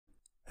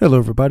Hello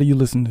everybody, you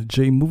listen to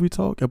J Movie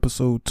Talk,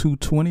 episode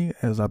 220,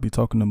 as I'll be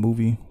talking the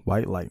movie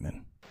White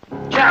Lightning.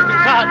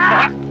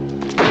 Cut!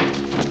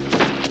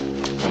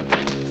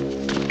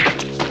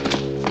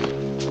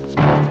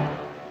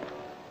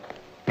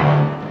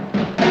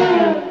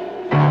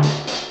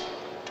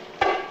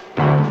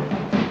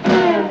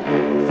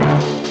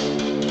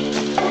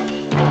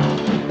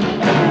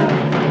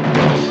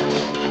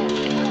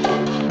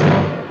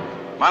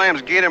 My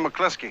name's Gator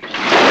McCluskey.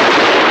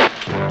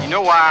 You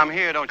know why I'm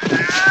here, don't you?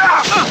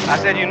 I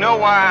said you know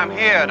why I'm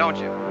here, don't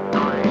you?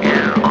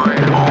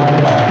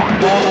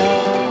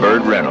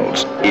 Burt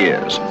Reynolds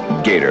is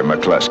Gator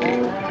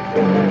McCluskey.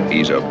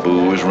 He's a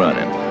booze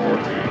running,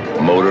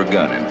 motor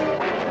gunning,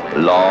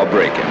 law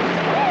breaking,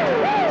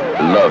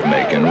 love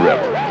making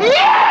rebel.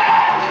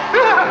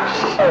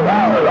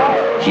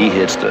 He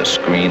hits the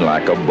screen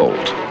like a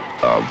bolt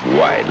of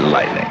white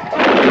lightning.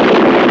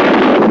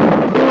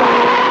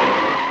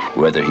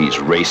 Whether he's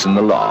racing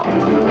the law,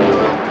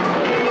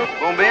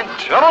 Boom, Ben,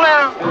 trouble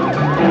now.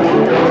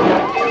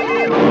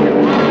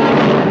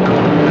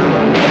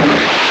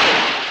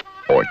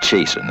 or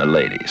chasing the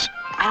ladies,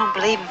 I don't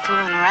believe in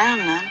fooling around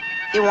none.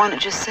 You want it,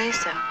 just say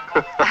so.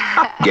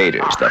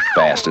 Gator's the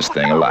fastest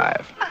thing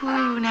alive.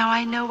 Ooh, now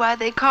I know why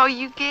they call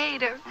you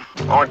Gator.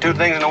 Only two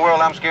things in the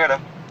world I'm scared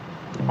of.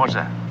 What's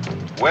that?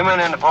 Women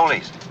and the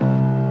police.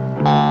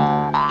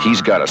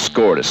 He's got a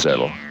score to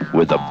settle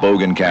with the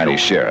Bogan County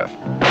Sheriff.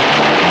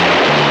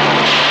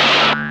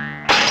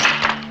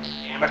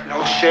 But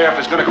no sheriff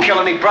is gonna kill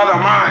any brother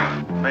of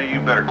mine. Maybe you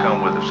better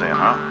come with us then,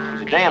 huh?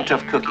 He's a damn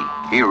tough cookie.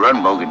 He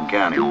run Bogan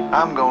County.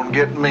 I'm gonna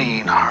get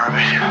mean,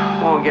 Harvey.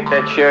 Go and get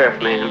that sheriff,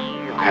 man.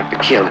 You'll have to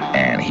kill him.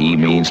 And he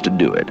means to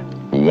do it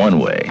one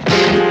way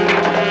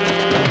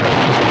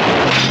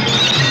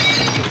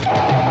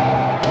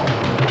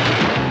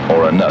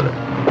or another.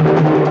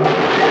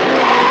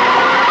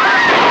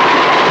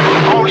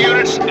 All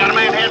units, got a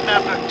man heading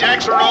up to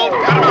Jackson Road.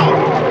 Cut him off.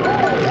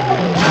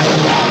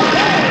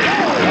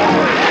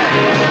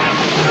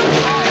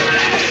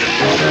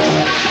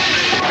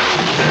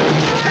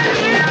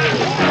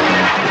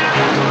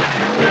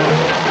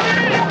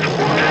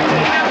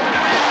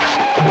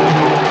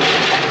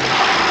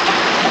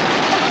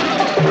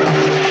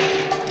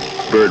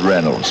 Burt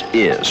Reynolds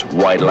is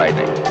White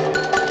Lightning.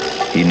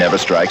 He never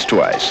strikes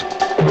twice,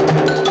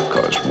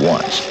 because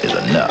once is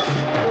enough.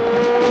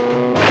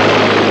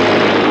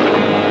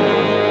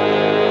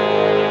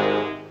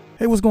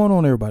 Hey, what's going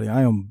on everybody?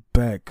 I am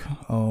back,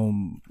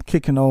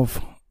 kicking off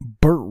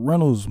Burt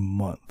Reynolds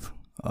month.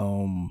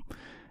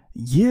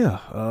 Here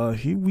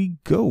we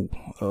go.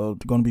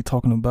 Going to be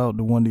talking about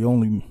the one, the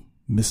only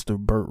Mr.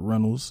 Burt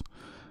Reynolds.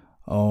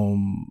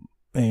 When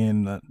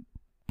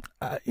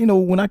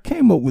I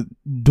came up with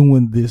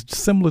doing this,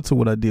 similar to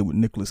what I did with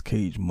Nicolas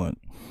Cage month,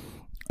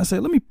 I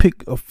said, let me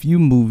pick a few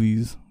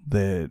movies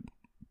that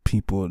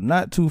people are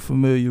not too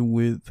familiar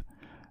with,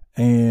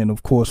 and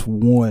of course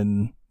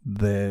one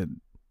that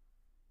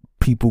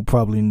people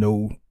probably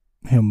know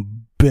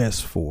him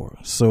best for.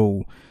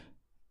 So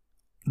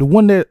the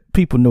one that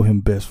people know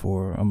him best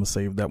for, I'm gonna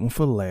save that one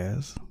for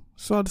last.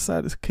 So I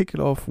decided to kick it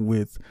off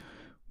with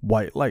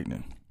White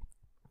Lightning,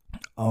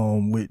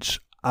 which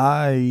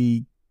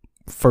I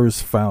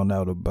first found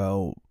out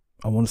about,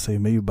 I want to say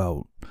maybe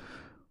about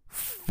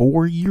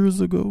 4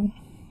 years ago.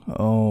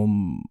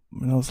 And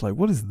I was like,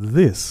 what is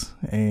this?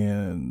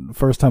 And the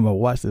first time I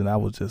watched it, I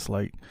was just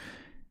like,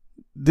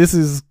 this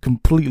is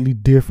completely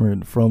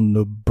different from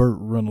the Burt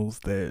Reynolds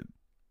that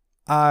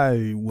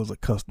I was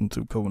accustomed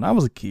to when I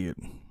was a kid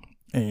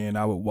and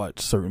I would watch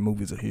certain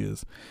movies of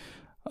his.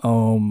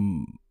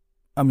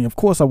 Of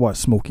course I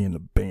watched Smokey and the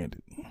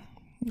Bandit,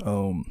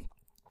 because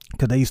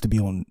they used to be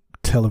on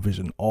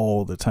television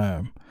all the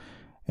time,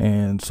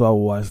 and so I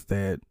watched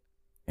that,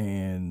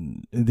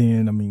 and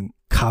then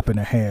Cop and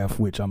a Half,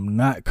 which I'm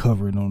not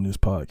covering on this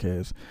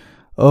podcast,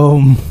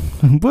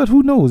 but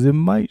who knows, it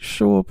might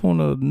show up on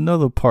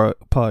another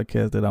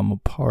podcast that I'm a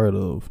part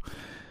of,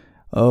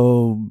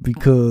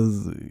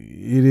 because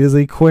it is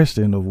a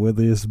question of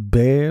whether it's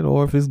bad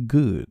or if it's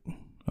good,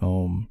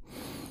 and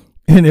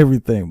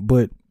everything.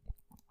 But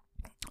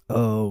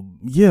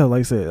like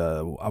I said,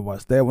 I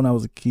watched that when I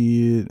was a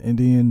kid, and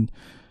then,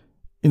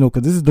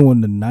 because this is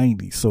during the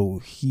 90s, so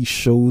he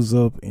shows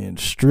up in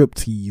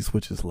Striptease,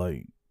 which is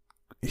like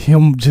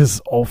him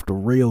just off the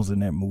rails in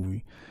that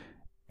movie.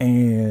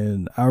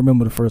 And I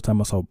remember the first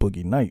time I saw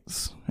Boogie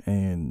Nights,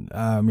 and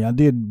I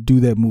did do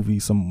that movie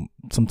some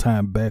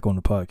time back on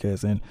the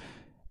podcast, and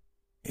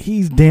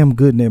he's damn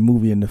good in that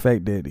movie, and the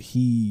fact that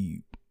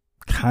he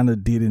kind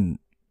of didn't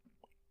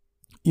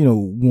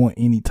want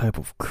any type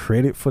of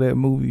credit for that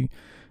movie.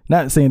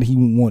 Not saying that he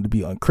wanted to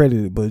be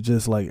uncredited, but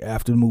just like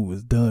after the movie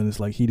was done, it's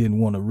like he didn't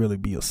want to really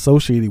be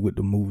associated with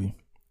the movie,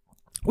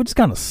 which is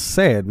kind of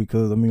sad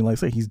because, like I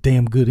say, he's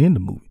damn good in the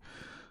movie,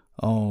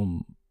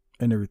 and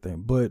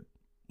everything. But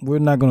we're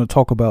not going to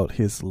talk about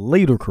his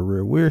later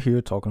career. We're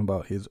here talking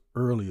about his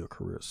earlier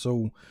career.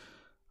 So,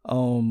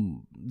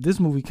 this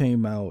movie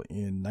came out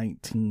in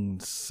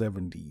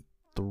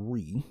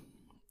 1973.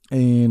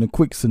 And a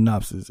quick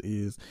synopsis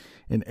is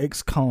an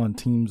ex-con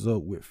teams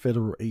up with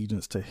federal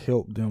agents to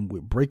help them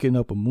with breaking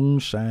up a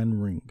moonshine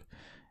ring.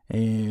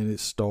 And it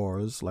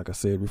stars, like I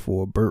said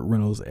before, Burt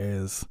Reynolds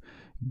as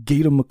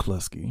Gator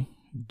McCluskey,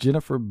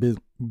 Jennifer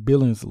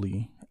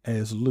Billingsley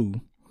as Lou,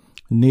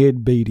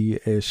 Ned Beatty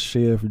as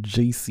Sheriff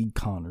J.C.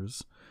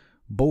 Connors,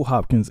 Bo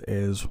Hopkins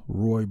as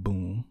Roy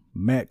Boone,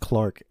 Matt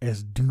Clark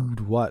as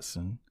Dude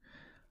Watson,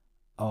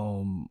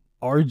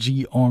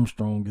 R.G.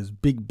 Armstrong as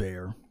Big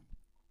Bear,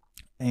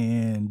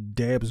 and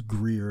Dabbs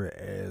Greer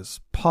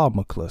as Pa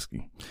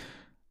McCluskey.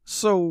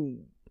 So,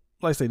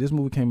 like I say, this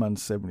movie came out in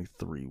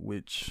 1973,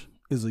 which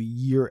is a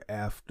year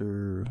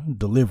after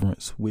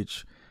Deliverance,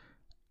 which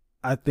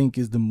I think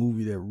is the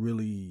movie that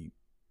really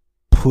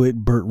put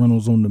Burt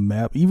Reynolds on the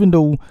map, even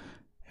though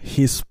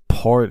his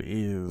part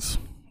is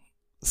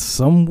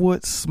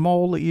somewhat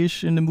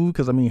smaller-ish in the movie,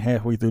 because I mean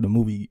halfway through the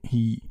movie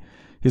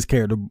his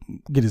character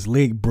get his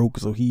leg broke,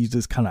 so he's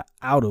just kind of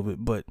out of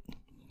it. But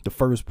the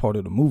first part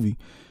of the movie,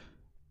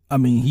 I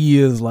mean, he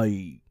is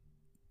like,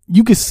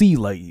 you can see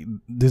like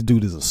this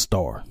dude is a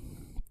star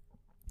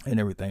and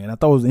everything. And I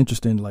thought it was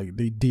interesting, like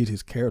they did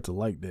his character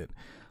like that,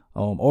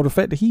 or the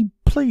fact that he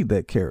played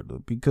that character,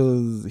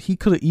 because he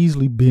could have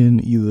easily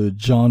been either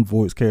John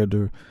Voight's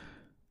character.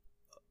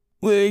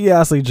 Well, yeah,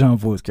 I say John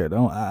Voight's character.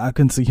 I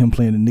couldn't see him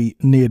playing the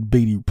Ned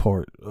Beatty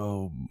part,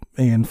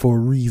 and for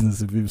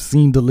reasons. If you've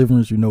seen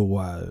Deliverance, you know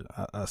why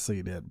I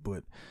say that.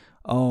 But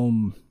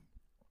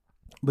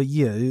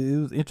yeah,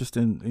 it was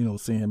interesting,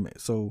 seeing him.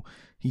 So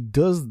he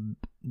does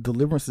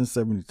Deliverance in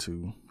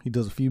 1972. He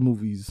does a few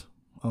movies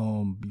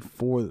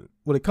before.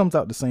 Well, it comes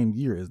out the same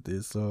year as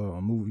this. A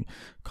movie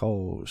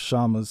called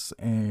Shamus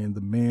and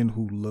the Man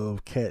Who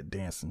Loved Cat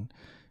Dancing,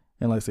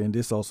 and like I said,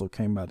 this also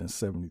came out in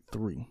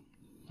 1973.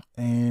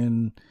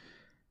 And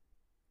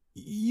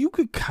you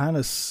could kind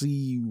of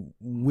see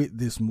with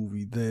this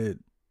movie that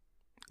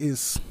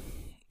it's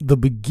the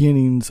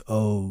beginnings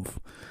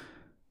of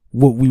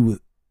what we would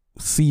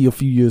see a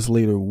few years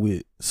later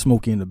with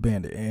Smokey and the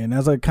Bandit. And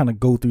as I kind of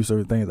go through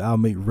certain things, I'll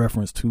make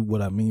reference to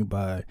what I mean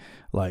by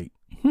like,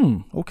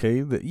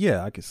 okay,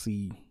 I could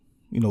see,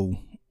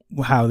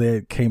 how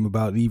that came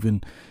about,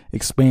 even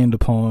expand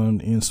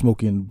upon in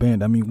Smokey and the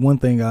Bandit. I mean, one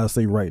thing I'll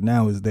say right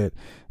now is that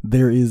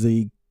there is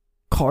a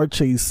car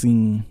chase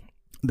scene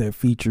that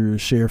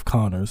features Sheriff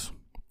Connors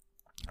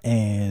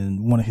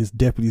and one of his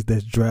deputies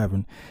that's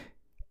driving,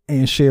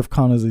 and Sheriff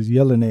Connors is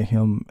yelling at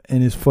him,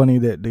 and it's funny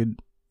that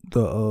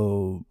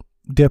the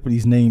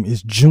deputy's name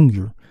is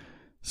Junior.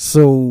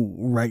 So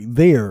right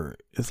there,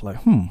 it's like,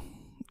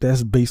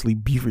 that's basically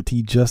Buford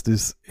T.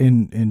 Justice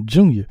and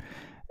Junior.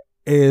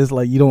 It's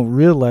like you don't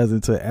realize it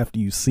until after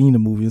you've seen the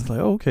movie. It's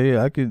like, okay,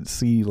 I could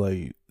see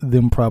like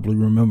them probably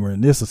remembering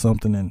this or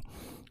something and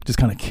just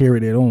kind of carry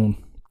that on.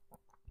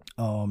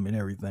 And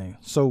everything.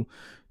 So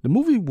the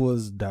movie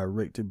was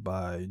directed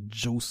by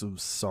Joseph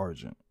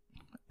Sargent,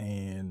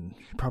 and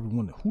you probably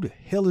wonder, who the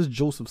hell is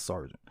Joseph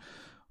Sargent?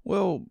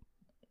 Well,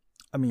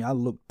 I mean, I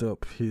looked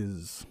up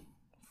his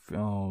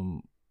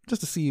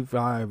just to see if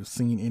I've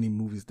seen any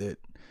movies that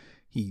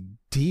he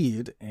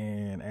did,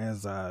 and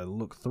as I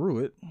look through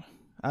it,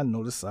 I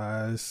notice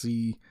I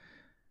see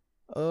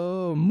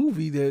a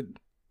movie that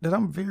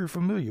I'm very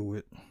familiar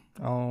with,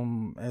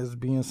 as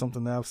being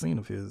something that I've seen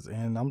of his,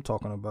 and I'm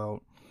talking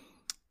about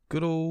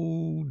good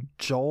old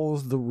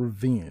Jaws the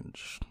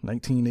Revenge,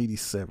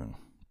 1987.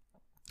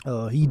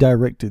 He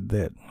directed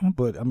that,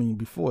 but I mean,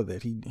 before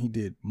that, he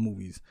did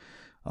movies.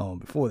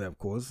 Before that, of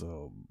course,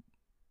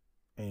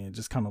 and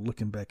just kind of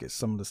looking back at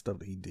some of the stuff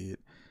that he did.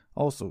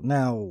 Also,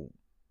 now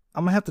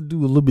I'm gonna have to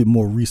do a little bit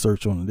more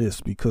research on this,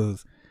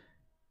 because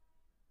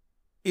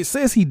it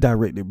says he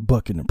directed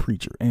Buck and the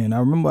Preacher, and I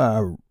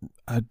remember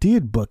I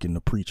did Buck and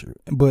the Preacher,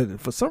 but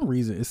for some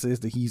reason it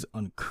says that he's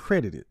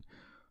uncredited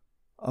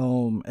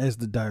as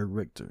the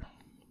director,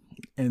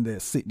 and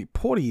that Sidney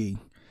Poitier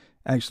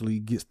actually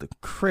gets the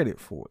credit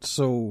for it.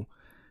 So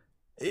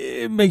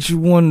it makes you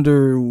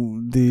wonder,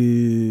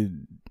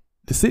 did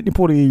Sidney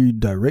Poitier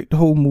direct the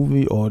whole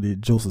movie, or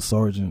did Joseph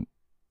Sargent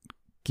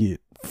get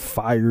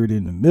fired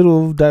in the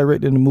middle of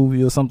directing the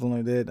movie or something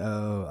like that?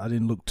 I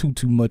didn't look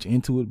too much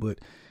into it, but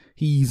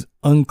he's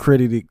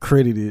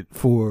credited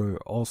for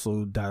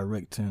also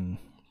directing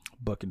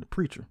Buck and the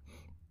Preacher.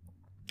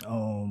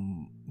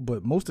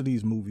 But most of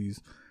these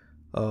movies,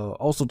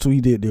 also too,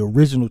 he did the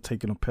original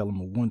Taking of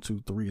Pelham 1,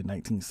 2, 3 in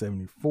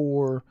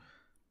 1974.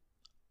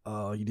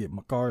 He did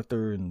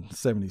MacArthur in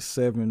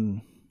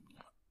 1977.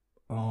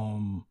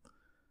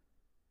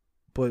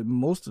 But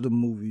most of the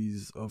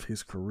movies of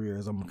his career,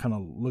 as I'm kind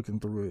of looking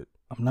through it,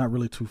 I'm not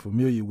really too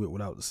familiar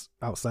with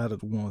outside of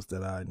the ones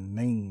that I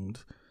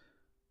named.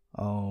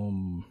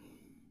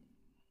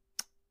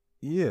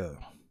 Yeah.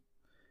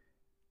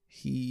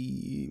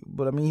 He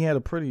had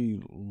a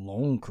pretty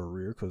long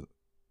career, because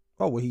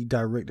he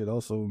directed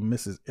also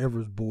Mrs.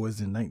 Evers' Boys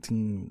in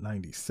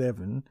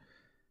 1997,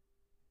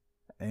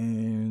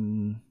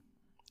 and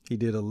he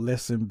did A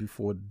Lesson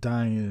Before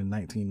Dying in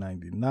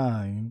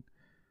 1999.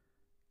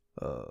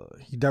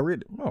 He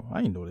directed,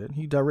 I didn't know that,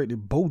 he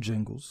directed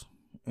Bojangles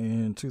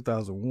in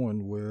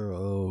 2001 where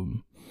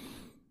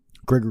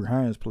Gregory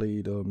Hines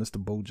played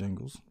Mr.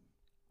 Bojangles.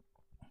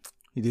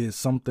 He did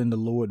Something the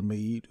Lord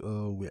Made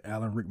with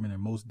Alan Rickman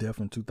and Mos Def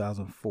in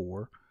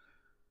 2004.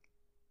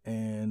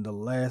 And the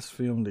last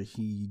film that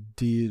he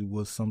did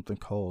was something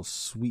called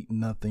Sweet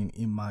Nothing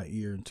in My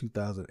Ear in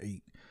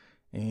 2008.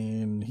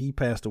 And he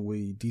passed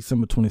away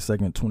December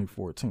 22nd,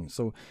 2014.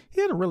 So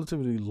he had a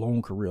relatively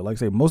long career. Like I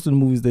said, most of the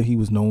movies that he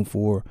was known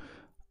for,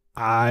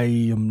 I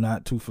am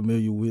not too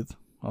familiar with.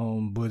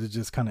 But it's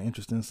just kind of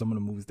interesting, some of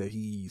the movies that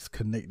he's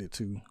connected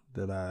to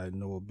that I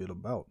know a bit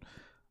about.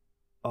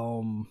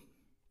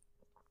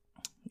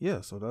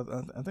 Yeah, so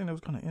I think that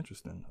was kind of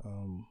interesting.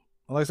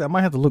 Like I said, I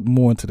might have to look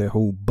more into that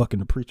whole bucking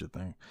the preacher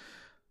thing.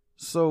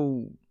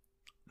 So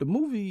the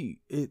movie,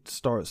 it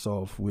starts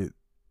off with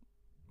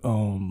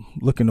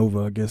looking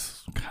over, I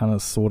guess, kind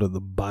of sort of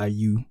the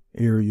bayou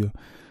area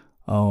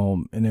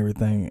and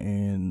everything,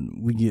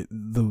 and we get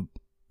the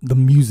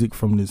music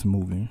from this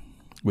movie,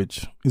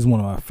 which is one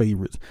of my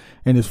favorites.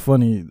 And it's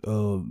funny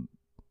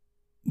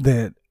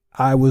that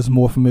I was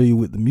more familiar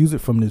with the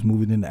music from this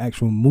movie than the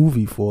actual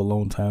movie for a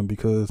long time,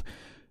 because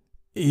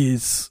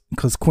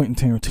Quentin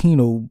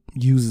Tarantino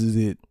uses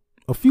it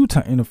a few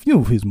times in a few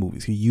of his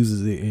movies. He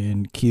uses it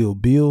in Kill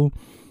Bill,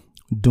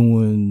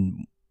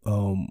 doing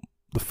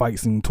the fight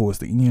scene towards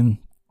the end,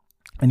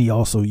 and he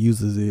also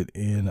uses it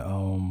in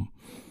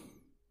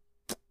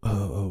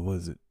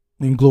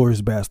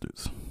Inglourious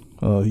Bastards.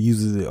 He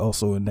uses it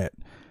also in that.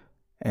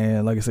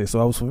 And like I said, so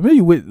I was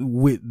familiar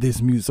with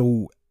this music.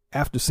 So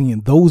after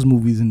seeing those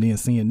movies and then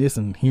seeing this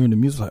and hearing the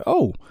music, like,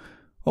 oh,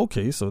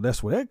 okay, so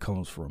that's where that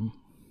comes from.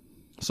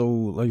 So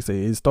like I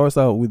say, it starts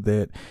out with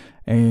that,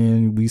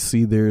 and we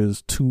see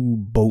there's two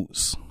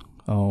boats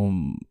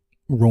rowing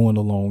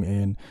along,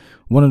 and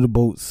one of the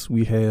boats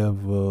we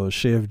have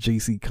Chef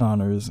J.C.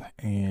 Connors,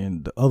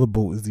 and the other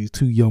boat is these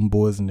two young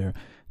boys, and they're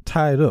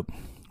tied up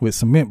with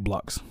cement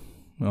blocks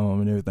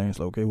and everything. It's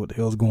like, okay, what the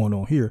hell's going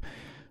on here?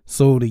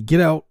 So they get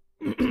out.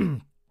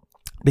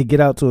 They get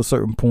out to a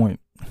certain point,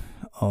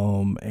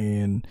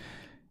 and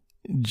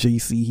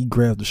JC, he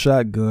grabs the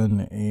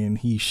shotgun and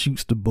he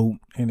shoots the boat,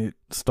 and it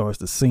starts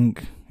to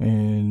sink,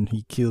 and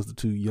he kills the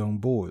two young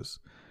boys.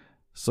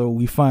 So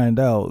we find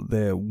out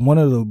that one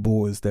of the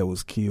boys that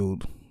was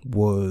killed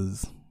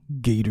was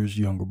Gator's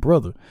younger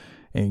brother,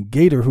 and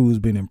Gator, who's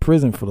been in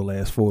prison for the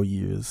last 4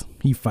 years,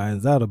 he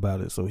finds out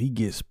about it, so he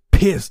gets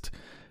pissed,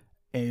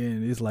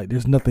 and it's like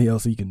there's nothing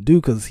else he can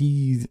do, because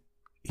he's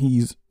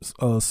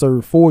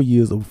served 4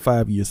 years of a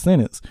 5-year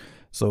sentence,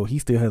 so he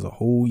still has a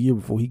whole year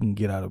before he can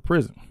get out of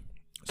prison.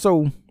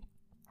 So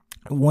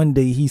one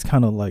day he's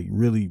kind of like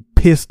really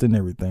pissed and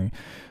everything,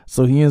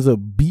 so he ends up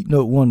beating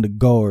up one of the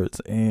guards,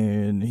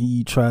 and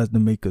he tries to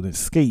make an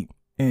escape,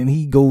 and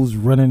he goes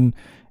running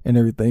and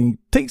everything,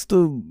 takes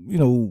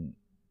the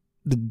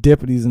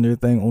deputies and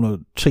everything on a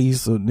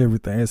chase and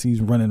everything as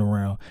he's running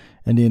around,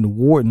 and then the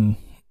warden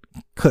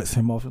cuts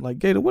him off and like,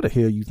 Gator, where the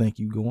hell you think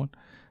you going?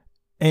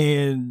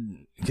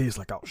 And Gator's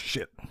like, oh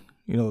shit,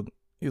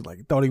 he's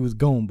like, thought he was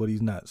gone, but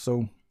he's not.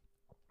 So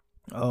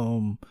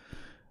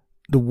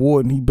the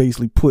warden, he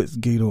basically puts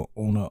Gator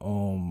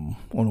on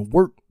a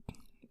work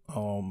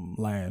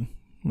line,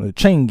 a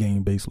chain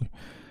gang basically.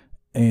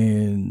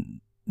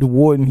 And the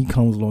warden, he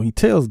comes along, he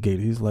tells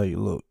Gator, he's like,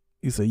 look,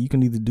 he said, you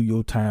can either do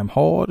your time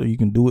hard or you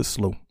can do it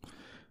slow.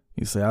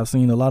 He said, I've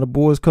seen a lot of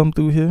boys come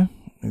through here.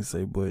 He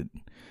said, but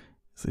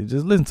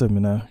just listen to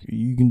me now.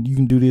 You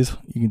can do this.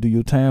 You can do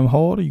your time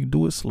hard or you can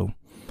do it slow.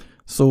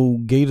 So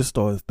Gator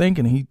starts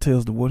thinking, and he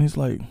tells the warden, he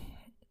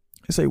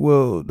say,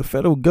 well, the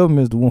federal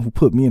government is the one who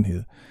put me in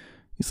here.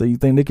 He said, you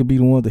think they could be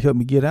the one to help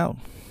me get out?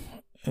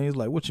 And he's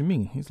like, what you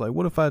mean? He's like,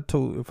 what if I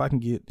can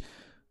get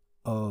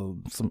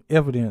some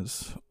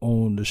evidence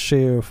on the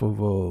sheriff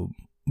of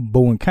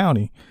Bowen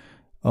County,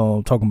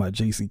 talking about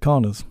J.C.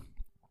 Connors,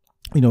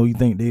 you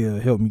think they'll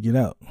help me get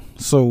out?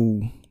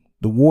 So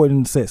the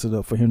warden sets it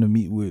up for him to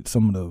meet with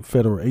some of the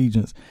federal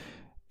agents,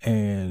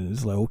 and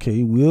it's like,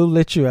 okay, we'll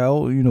let you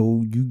out.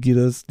 You get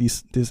us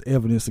this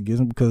evidence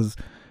against him, because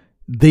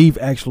they've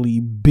actually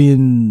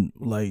been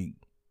like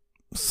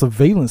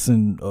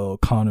surveillancing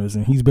Connors,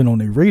 and he's been on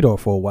their radar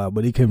for a while,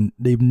 but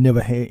they've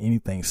never had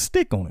anything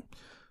stick on him.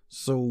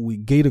 So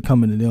with Gator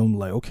coming to them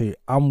like, okay,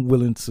 I'm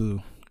willing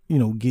to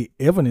get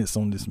evidence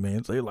on this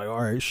man. So they're like,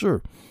 all right,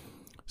 sure.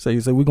 So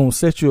you say, we're gonna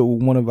set you up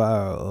with one of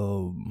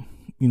our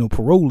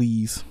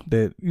parolees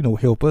that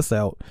help us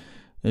out,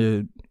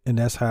 and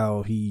that's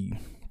how he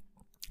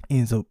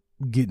ends up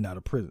getting out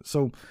of prison.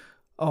 So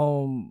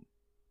one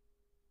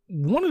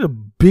of the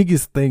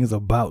biggest things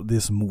about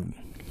this movie,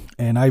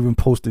 and I even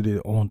posted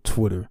it on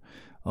Twitter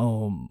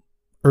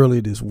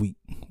earlier this week,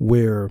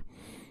 where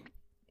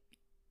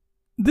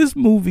this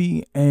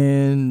movie,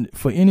 and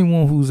for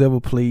anyone who's ever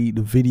played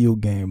the video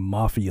game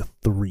Mafia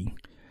 3,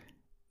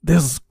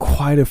 there's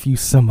quite a few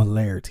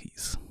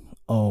similarities.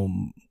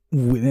 And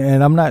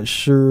I'm not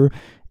sure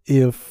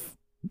if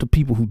the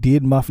people who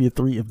did Mafia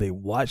 3, if they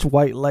watched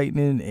White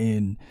Lightning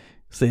and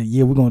said,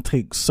 yeah, we're going to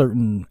take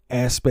certain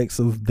aspects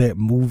of that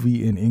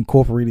movie and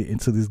incorporate it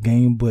into this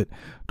game. But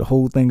the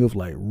whole thing of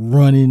like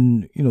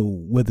running, you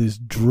know, whether it's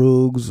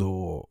drugs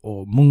or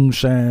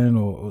moonshine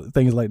or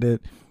things like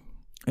that.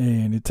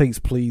 And it takes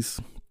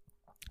place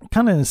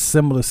kind of in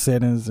similar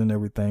settings and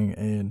everything.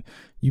 And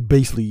you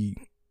basically,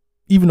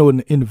 even though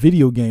in the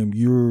video game,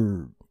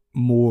 you're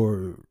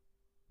more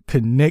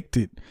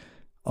connected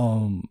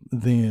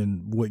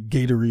than what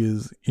Gator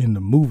is in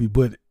the movie.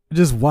 But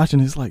just watching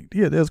it's like,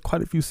 yeah, there's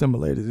quite a few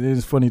similarities. And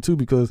it's funny too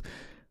because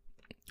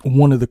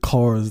one of the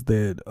cars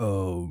that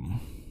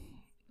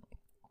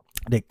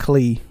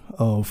Clay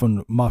from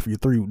the Mafia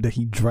 3 that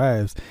he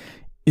drives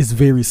is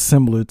very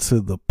similar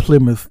to the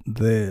Plymouth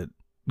that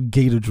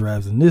Gator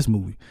drives in this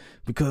movie.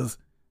 Because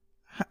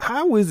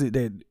how is it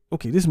that,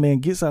 okay, this man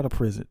gets out of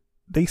prison,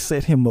 they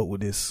set him up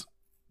with this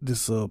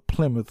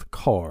Plymouth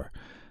car,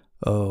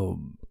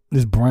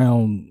 this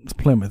brown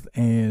Plymouth,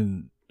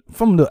 and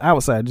from the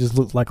outside, it just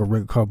looks like a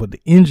regular car, but the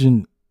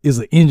engine is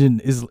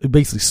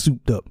basically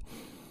souped up.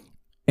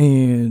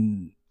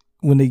 And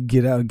when they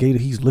get out of Gator,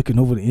 he's looking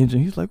over the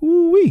engine. He's like,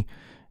 ooh wee,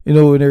 you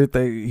know, and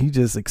everything. He's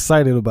just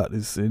excited about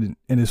this. And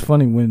it's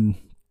funny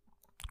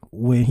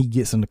when he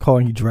gets in the car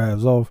and he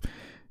drives off,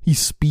 he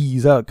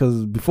speeds out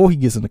because before he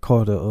gets in the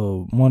car,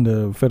 one of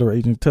the federal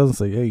agents tells him,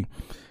 say, hey,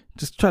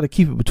 just try to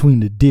keep it between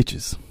the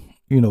ditches.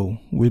 You know,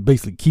 we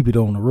basically keep it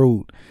on the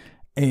road.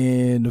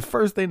 And the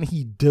first thing that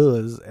he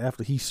does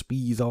after he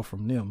speeds off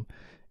from them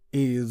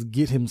is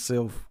get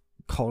himself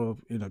caught up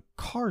in a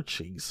car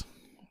chase.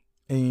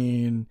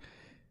 And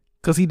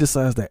because he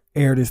decides to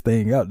air this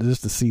thing out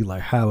just to see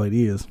like how it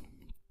is.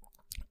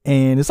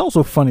 And it's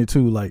also funny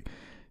too, like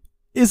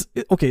it's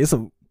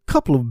a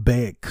couple of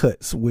bad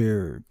cuts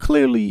where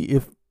clearly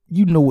if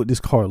you know what this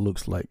car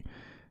looks like,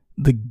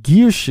 the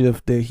gear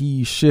shift that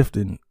he's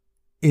shifting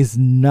is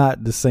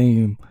not the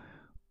same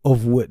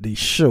of what they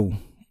show.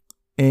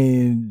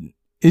 And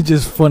it's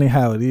just funny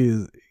how it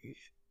is.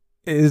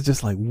 It's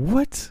just like,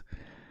 what?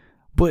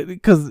 But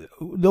because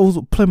those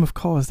Plymouth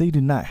cars, they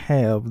did not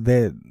have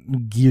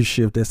that gear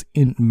shift that's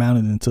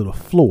mounted into the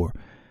floor.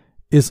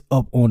 It's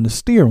up on the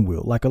steering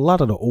wheel, like a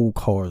lot of the old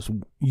cars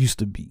used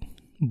to be.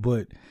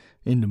 But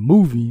in the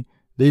movie,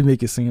 they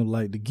make it seem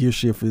like the gear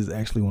shift is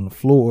actually on the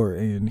floor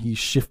and he's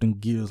shifting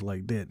gears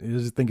like that. And I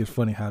just think it's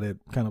funny how that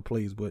kind of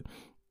plays. But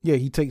yeah,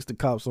 he takes the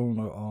cops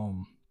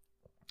on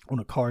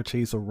a car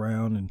chase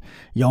around, and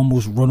you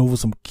almost run over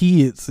some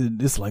kids,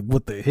 and it's like,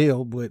 what the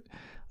hell? But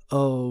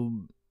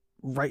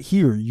right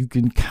here you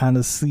can kind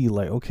of see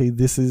like, okay,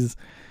 this is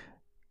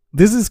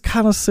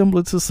kind of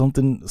similar to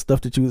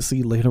stuff that you would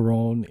see later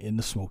on in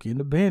the Smokey and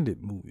the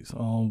Bandit movies,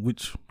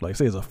 which, like I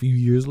say, is a few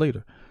years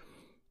later.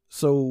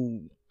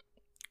 So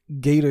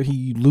Gator,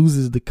 he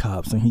loses the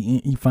cops and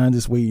he finds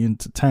his way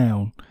into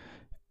town,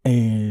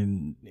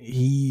 and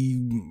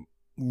he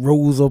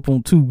rolls up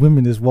on two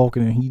women that's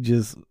walking, and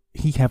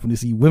he happened to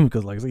see women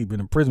because, like I said, he's been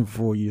in prison for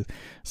 4 years.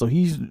 So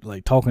he's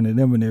like talking to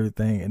them and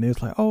everything. And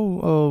it's like,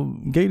 oh,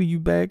 Gator, you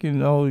back?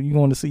 And oh, you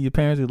going to see your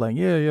parents? He's like,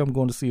 yeah, I'm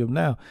going to see them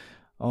now.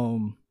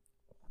 And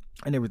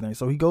everything.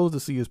 So he goes to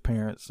see his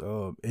parents.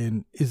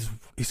 And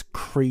it's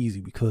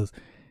crazy because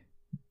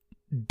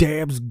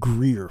Dabs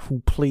Greer,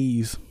 who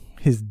plays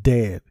his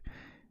dad,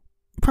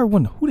 you probably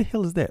wonder, who the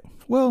hell is that?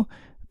 Well,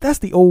 that's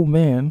the old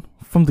man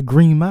from the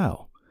Green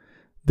Mile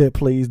that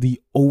plays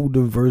the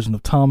older version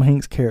of Tom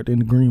Hanks' character in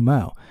the Green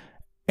Mile.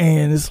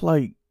 And it's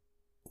like,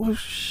 well,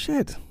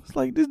 shit. It's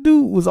like, this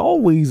dude was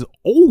always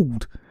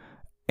old.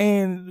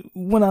 And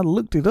when I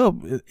looked it up,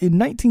 in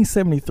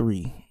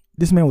 1973,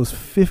 this man was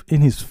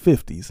in his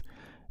 50s.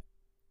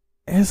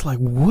 And it's like,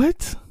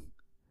 what?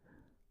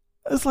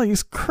 It's like,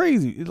 it's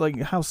crazy. It's like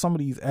how some of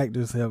these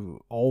actors have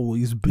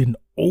always been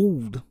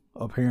old,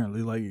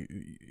 apparently. Like,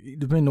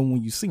 depending on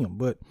when you see them.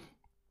 But,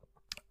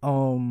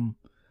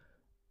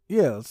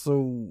 yeah,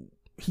 so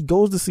he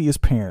goes to see his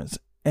parents,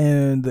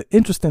 and the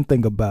interesting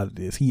thing about it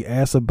is he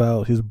asks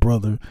about his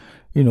brother,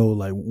 you know,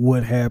 like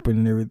what happened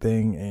and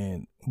everything,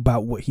 and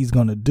about what he's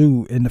gonna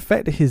do, and the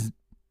fact that his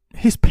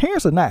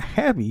parents are not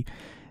happy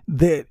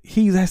that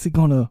he's actually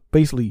gonna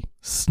basically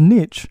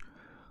snitch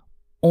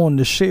on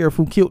the sheriff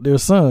who killed their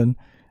son,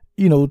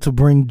 you know, to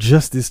bring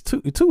justice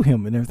to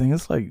him and everything.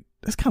 It's like,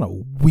 that's kind of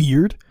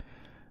weird.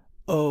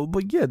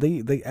 But yeah,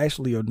 they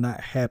actually are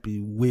not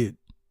happy with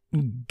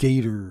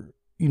Gator,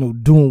 you know,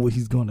 doing what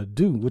he's gonna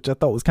do, which I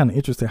thought was kind of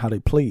interesting how they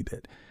played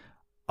that.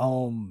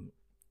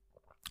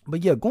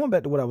 But yeah, going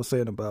back to what I was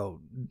saying about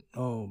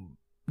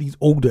these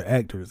older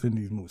actors in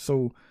these movies.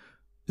 So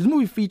this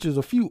movie features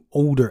a few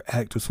older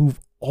actors who've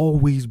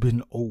always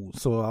been old.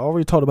 So I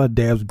already talked about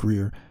Dabs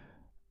Greer,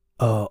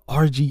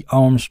 R.G.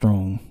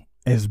 Armstrong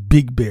as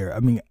Big Bear.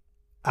 I mean,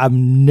 I've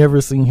never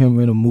seen him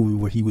in a movie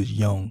where he was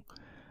young.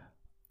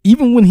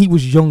 Even when he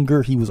was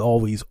younger, he was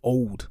always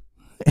old.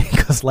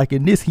 Because like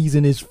in this, he's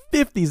in his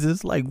 50s.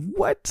 It's like,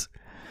 what?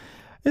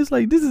 It's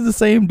like, this is the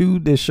same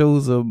dude that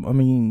shows up. I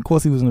mean, of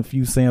course, he was in a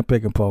few Sam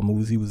Peckinpah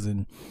movies. He was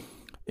in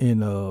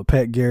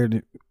Pat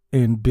Garrett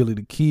and Billy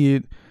the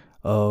Kid.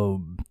 I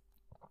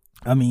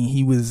mean,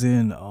 he was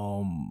in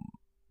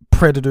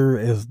Predator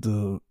as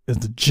the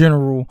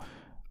general.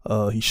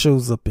 He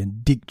shows up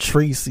in Dick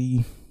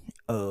Tracy.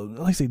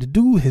 Like I say, the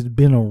dude has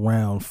been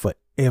around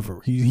forever.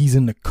 He's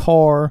in the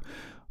car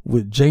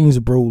with James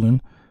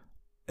Brolin.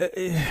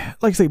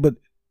 Like I say, but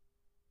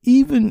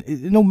even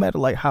no matter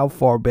like how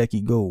far back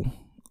you go,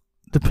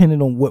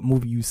 depending on what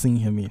movie you've seen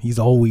him in, he's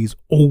always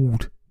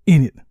old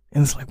in it.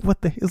 And it's like,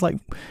 what the hell? It's like,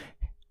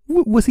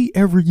 was he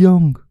ever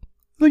young?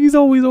 Like, he's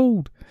always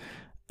old.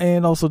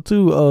 And also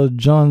too,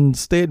 John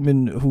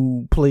Stedman,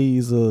 who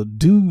plays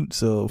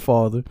Dude's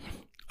father.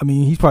 I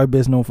mean, he's probably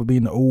best known for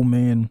being the old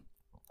man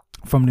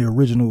from the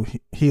original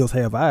Hills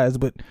Have Eyes,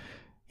 but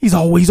he's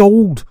always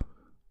old.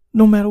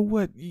 No matter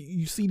what,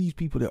 you see these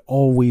people, they're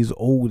always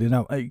old.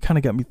 And it kind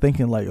of got me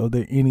thinking, like, are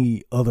there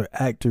any other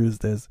actors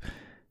that's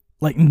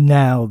like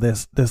now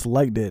that's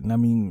like that? And I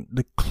mean,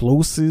 the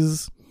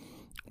closest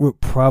would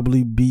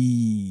probably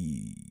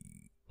be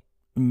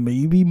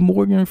maybe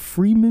Morgan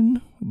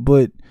Freeman,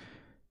 but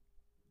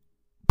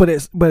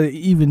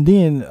even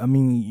then, I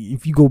mean,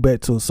 if you go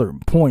back to a certain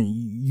point,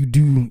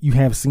 you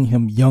have seen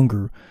him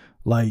younger.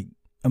 Like,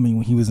 I mean,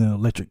 when he was in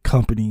Electric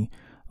Company,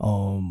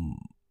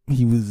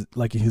 he was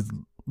like in his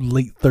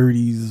late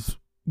 30s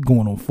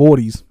going on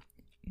 40s,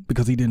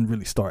 because he didn't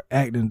really start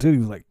acting until he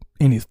was like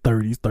in his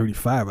 30s,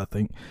 35 I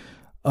think.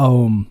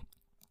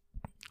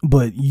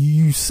 But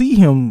you see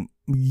him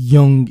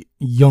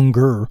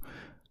younger,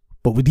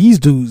 but with these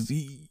dudes,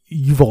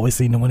 you've always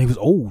seen them when he was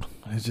old.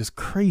 It's just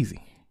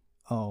crazy.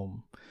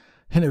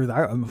 And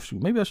everything.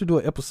 Maybe I should do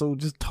an episode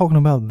just talking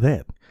about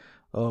that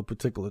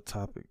particular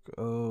topic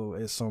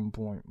at some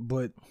point.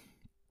 But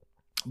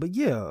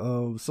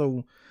yeah,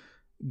 so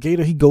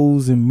Gator, he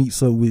goes and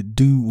meets up with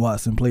Dude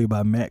Watson, played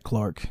by Matt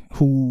Clark,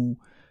 who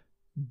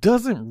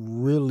doesn't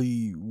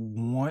really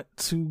want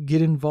to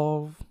get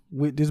involved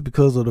with this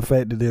because of the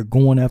fact that they're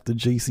going after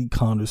J.C.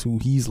 Connors, who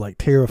he's like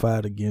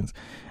terrified against.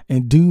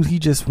 And Dude, he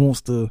just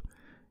wants to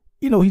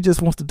do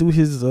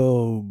his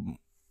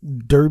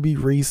derby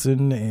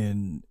racing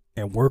and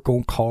work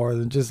on cars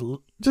and just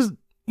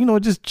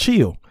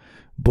chill.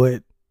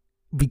 But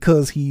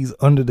because he's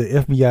under the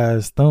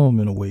FBI's thumb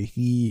in a way,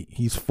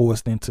 he's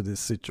forced into this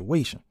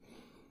situation.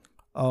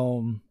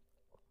 So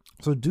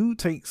Dude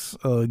takes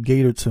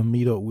Gator to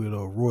meet up with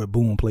Roy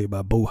Boone, played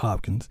by Bo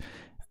Hopkins.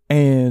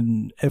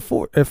 And at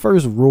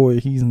first Roy,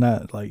 he's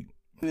not like,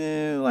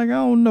 like, I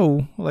don't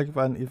know, like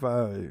if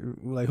I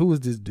like, who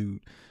is this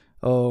dude,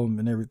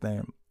 and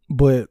everything.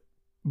 But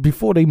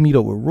before they meet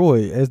up with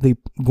Roy, as they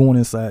going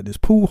inside this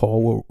pool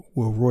hall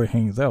where Roy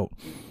hangs out,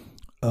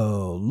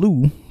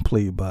 Lou,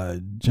 played by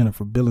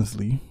Jennifer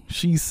Billingsley,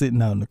 she's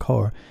sitting out in the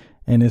car,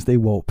 and as they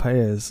walk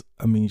past,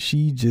 I mean,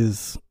 she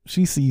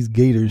sees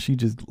Gator, and she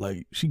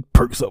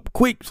perks up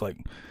quick. It's like,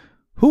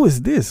 who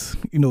is this?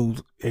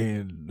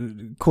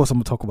 And of course I'm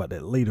gonna talk about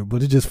that later,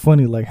 but it's just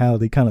funny like how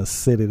they kind of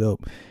set it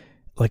up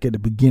like at the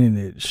beginning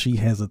that she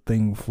has a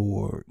thing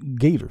for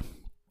Gator.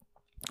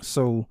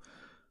 So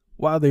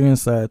while they're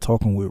inside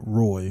talking with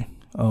Roy,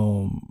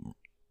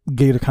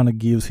 Gator kind of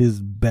gives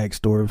his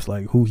backstory of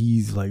like who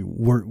he's like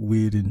worked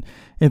with and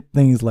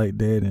things like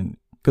that. And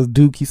because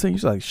Duke, he's saying,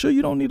 she's like, sure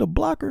you don't need a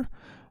blocker,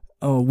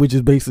 which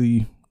is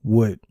basically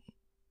what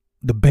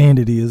the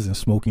Bandit is in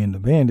Smokey and the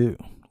Bandit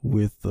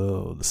with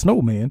the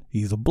Snowman.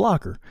 He's a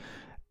blocker.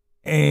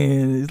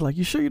 And it's like,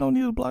 you sure you don't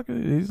need a blocker?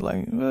 He's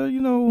like, well,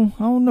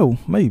 I don't know,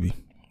 maybe.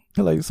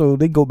 Like, so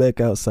they go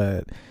back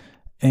outside.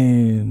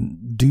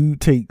 And Dude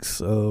takes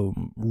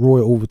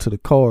Roy over to the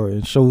car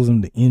and shows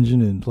him the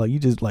engine, and like, you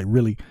just like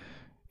really,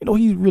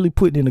 he's really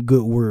putting in a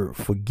good word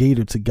for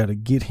Gator to gotta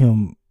get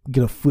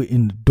a foot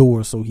in the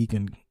door so he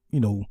can,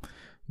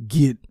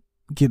 get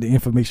the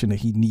information that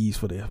he needs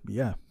for the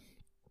FBI.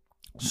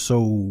 So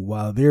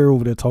while they're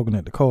over there talking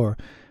at the car,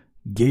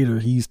 Gator,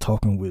 he's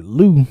talking with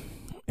Lou,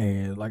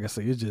 and like I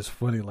say, it's just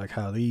funny like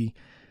how they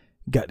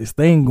got this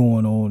thing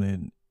going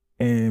on,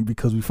 and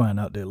because we find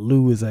out that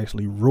Lou is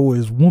actually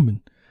Roy's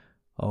woman.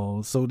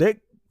 So that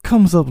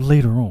comes up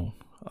later on.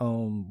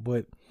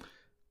 But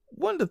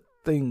one of the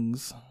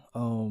things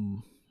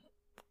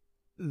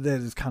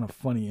that is kind of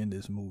funny in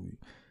this movie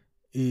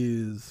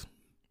is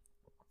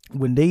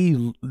when they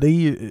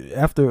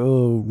after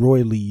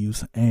Roy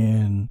leaves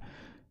and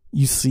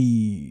you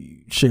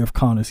see Sheriff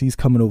Connors, he's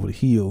coming over the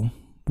hill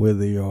where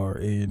they are,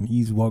 and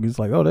he's walking. It's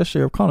like, oh, that's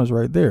Sheriff Connors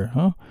right there,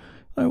 huh?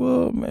 Like,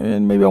 well,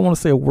 man, maybe I want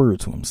to say a word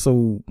to him.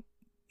 So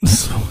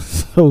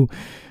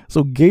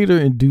Gator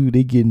and Dude,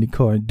 they get in the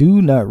car, and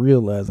Dude, not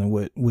realizing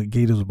what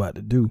Gator's about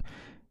to do,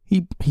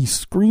 he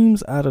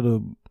screams out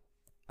of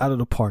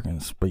the parking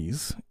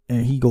space,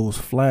 and he goes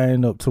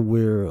flying up to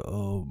where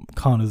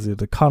Connors is.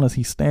 The Connors,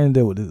 he standing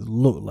there with this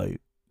look like,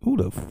 who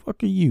the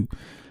fuck are you?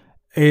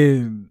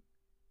 And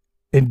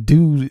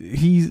Dude,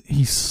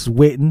 he's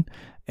sweating,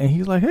 and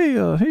he's like,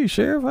 hey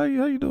Sheriff, how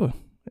you doing?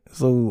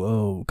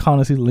 So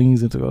Connors, he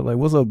leans into her like,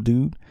 what's up,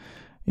 Dude?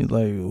 He's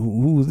like,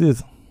 who is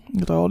this?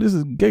 He's like, oh, this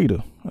is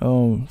Gator.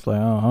 It's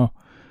like,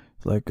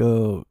 It's like,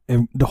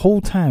 and the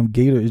whole time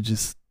Gator is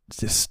just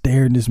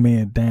staring this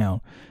man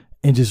down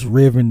and just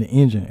revving the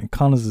engine, and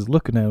Connors is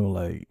looking at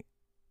him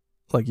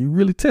Like, you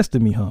really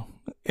tested me, huh?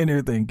 And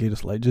everything.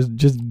 Gator's like,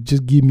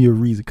 just give me a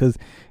reason. Because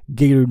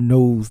Gator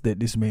knows that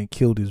this man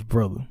killed his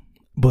brother.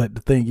 But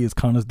the thing is,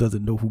 Connors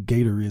doesn't know who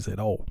Gator is at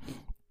all.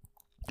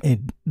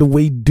 And the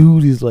way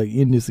dude is like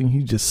in this thing,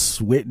 he's just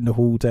sweating the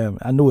whole time.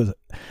 I know it's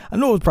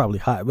probably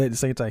hot, but at the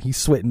same time, he's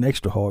sweating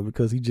extra hard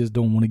because he just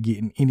don't want to get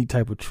in any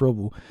type of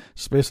trouble,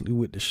 especially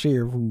with the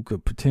sheriff who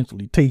could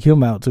potentially take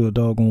him out to a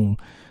doggone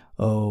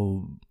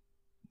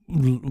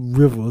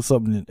river or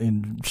something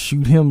and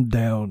shoot him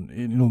down,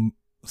 and,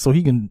 so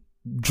he can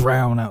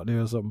drown out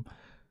there or something.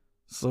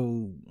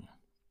 So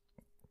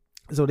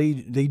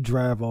they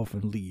drive off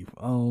and leave.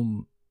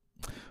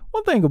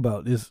 One thing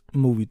about this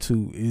movie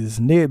too is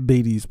Ned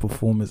Beatty's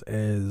performance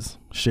as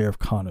Sheriff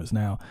Connors.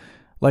 Now,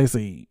 like I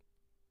say,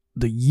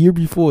 the year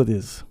before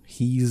this,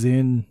 he's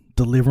in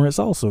Deliverance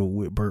also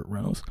with Burt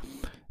Reynolds,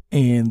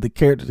 and the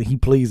character that he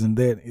plays in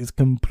that is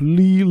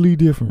completely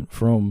different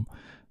from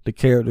the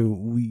character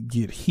we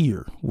get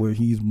here, where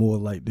he's more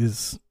like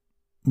this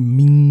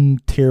mean,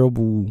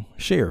 terrible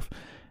sheriff.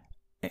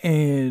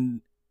 And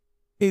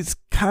it's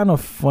kind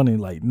of funny,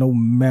 like, no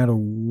matter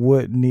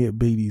what Ned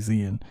Beatty's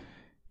in,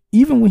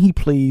 even when he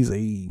plays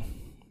a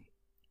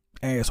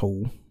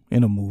asshole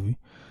in a movie,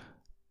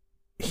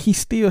 he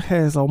still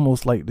has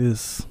almost like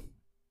this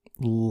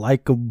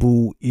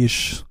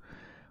likable-ish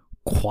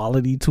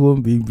quality to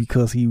him,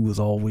 because he was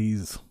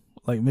always,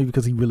 like, maybe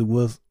because he really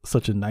was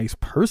such a nice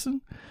person.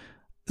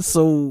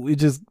 So it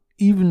just,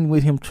 even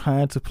with him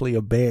trying to play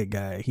a bad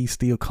guy, he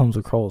still comes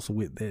across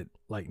with that,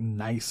 like,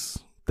 nice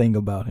thing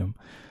about him.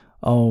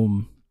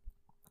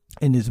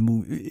 In this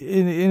movie,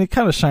 and it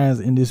kind of shines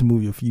in this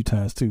movie a few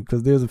times too,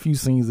 because there's a few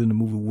scenes in the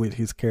movie with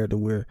his character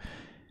where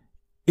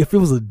if it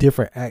was a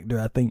different actor,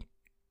 I think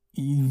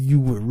you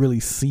would really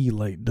see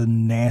like the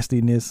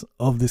nastiness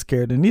of this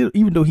character. And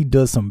even though he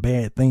does some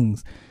bad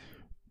things,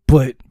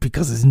 but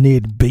because it's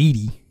Ned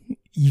Beatty,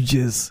 you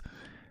just,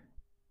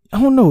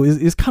 I don't know,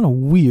 it's kind of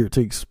weird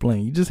to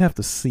explain. You just have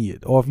to see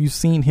it. Or if you've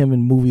seen him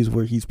in movies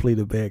where he's played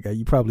a bad guy,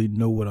 you probably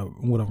know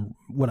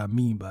what I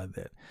mean by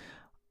that.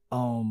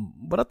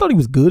 But I thought he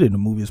was good in the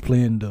movie as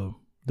playing the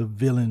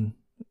villain,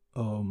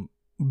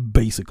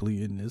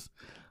 basically in this.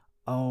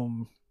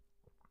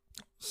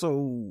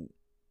 So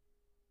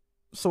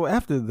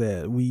after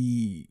that,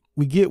 we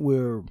get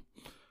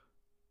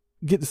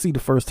to see the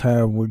first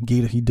time where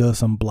Gator, he does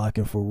some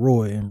blocking for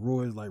Roy, and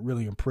Roy is like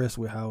really impressed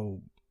with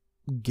how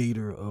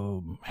Gator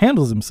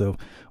handles himself.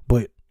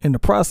 But in the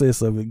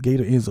process of it,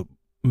 Gator ends up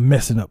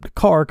messing up the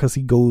car because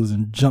he goes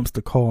and jumps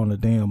the car on a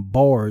damn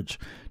barge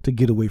to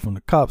get away from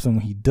the cops. And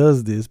when he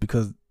does this,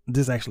 because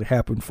this actually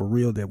happened for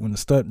real, that when the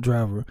stunt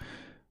driver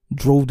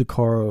drove the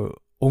car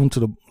onto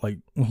the, like,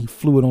 when he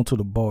flew it onto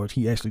the barge,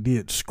 he actually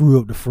did screw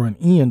up the front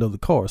end of the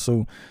car.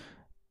 So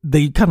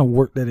they kind of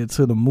worked that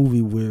into the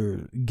movie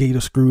where Gator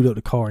screwed up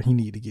the car and he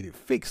needed to get it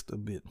fixed a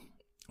bit.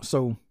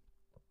 So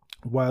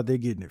while they're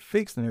getting it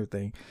fixed and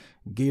everything,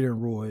 Gator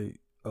and Roy,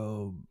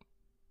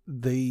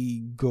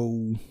 they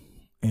go,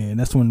 and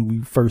that's when we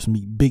first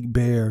meet Big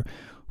Bear,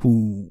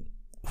 who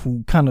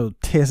kind of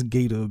tests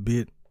Gator a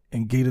bit,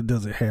 and Gator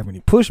doesn't have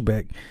any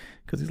pushback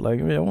because he's like,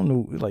 man, I don't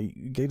know,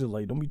 like, Gator,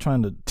 like, don't be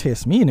trying to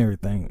test me and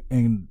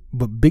everything.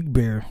 But Big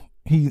Bear,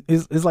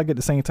 it's like at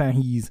the same time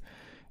he's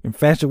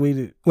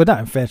infatuated, well, not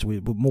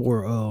infatuated, but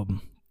more,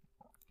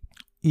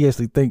 he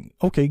actually think,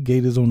 okay,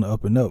 Gator's on the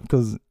up and up,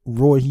 because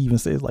Roy, he even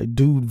says, like,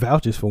 dude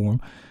vouches for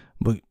him,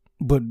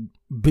 but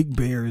Big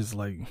Bear is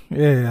like,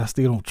 yeah, I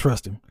still don't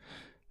trust him.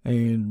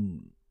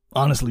 And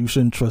honestly, we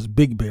shouldn't trust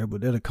Big Bear,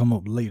 but that'll come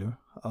up later.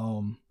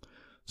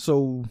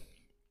 So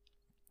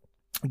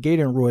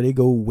Gator and Roy, they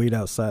go wait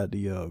outside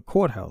the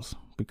courthouse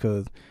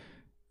because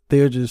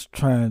they're just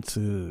trying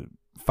to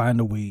find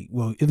a way.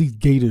 Well, at least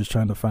Gator's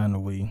trying to find a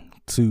way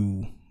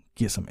to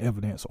get some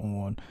evidence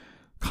on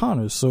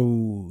Connors.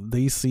 So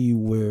they see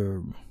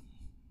where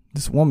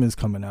this woman's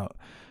coming out.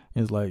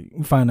 It's like,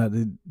 we find out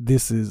that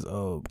this is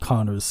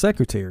Connors'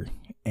 secretary.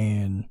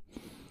 And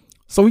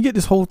so we get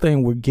this whole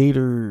thing where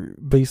Gator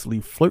basically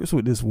flirts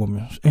with this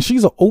woman, and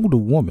she's an older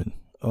woman,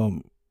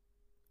 and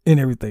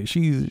everything.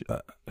 She's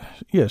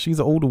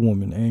an older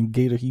woman, and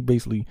Gator, he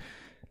basically,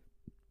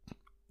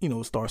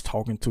 starts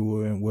talking to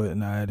her and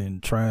whatnot,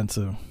 and trying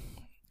to,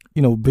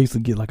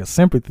 basically get like a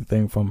sympathy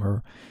thing from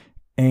her.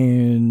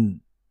 And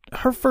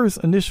her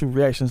first initial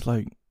reaction is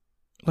like,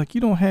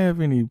 you don't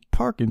have any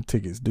parking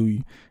tickets, do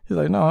you? He's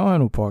like, no, I don't have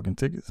no parking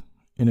tickets.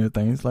 And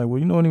everything. It's like,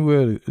 well,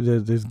 anywhere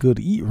that's good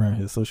to eat around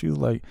here. So she was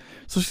like,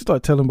 so she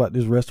started telling about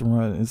this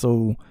restaurant, and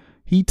so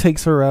he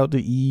takes her out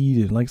to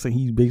eat, and like I said,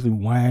 he's basically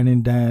wine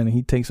and dine, and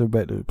he takes her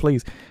back to the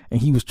place, and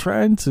he was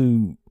trying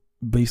to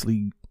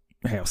basically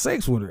have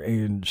sex with her,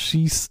 and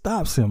she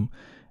stops him,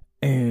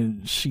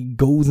 and she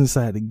goes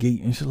inside the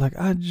gate, and she's like,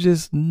 I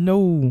just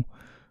know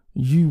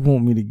you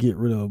want me to get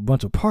rid of a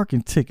bunch of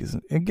parking tickets.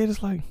 And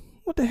Gator's like,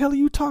 what the hell are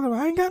you talking about?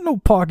 I ain't got no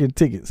parking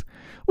tickets.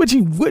 Which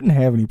he wouldn't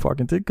have any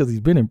parking tickets because he's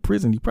been in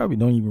prison. He probably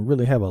don't even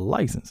really have a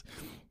license.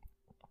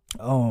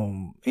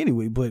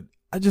 Anyway, but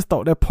I just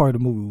thought that part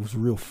of the movie was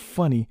real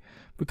funny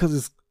because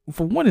it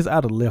for one, it's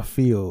out of left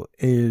field,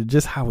 and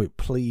just how it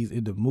plays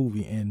in the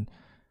movie, and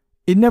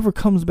it never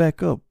comes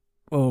back up.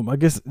 I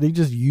guess they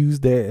just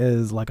used that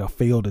as like a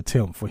failed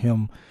attempt for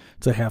him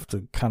to have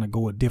to kind of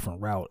go a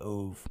different route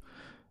of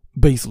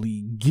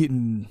basically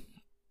getting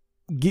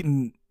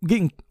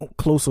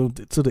closer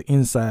to the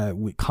inside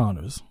with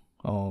Connors.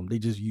 They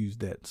just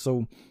used that.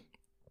 So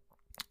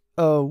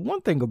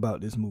one thing about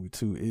this movie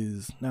too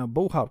is now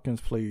Bo Hopkins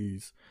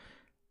plays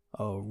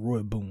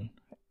Roy Boone,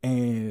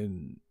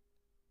 and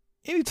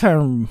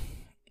anytime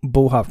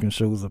Bo Hopkins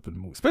shows up in the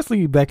movie,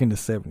 especially back in the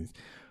 70s,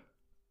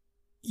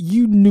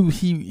 you knew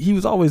he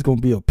was always going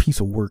to be a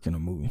piece of work in a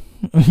movie.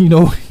 You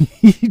know,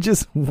 he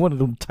just one of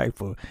them type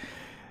of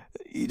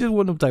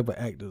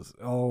actors,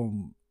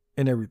 and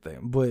everything.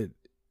 But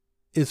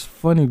it's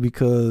funny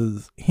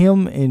because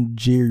him and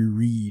Jerry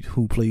Reed,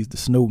 who plays the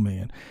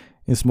Snowman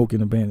in Smokey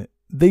and the Bandit,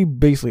 they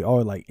basically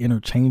are like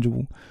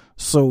interchangeable.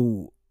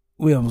 So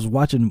when you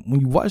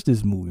watch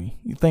this movie,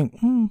 you think,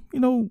 you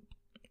know,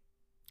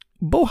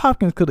 Bo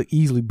Hopkins could have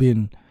easily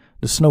been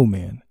the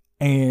Snowman,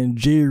 and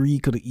Jerry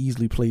Reed could have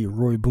easily played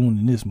Roy Boone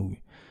in this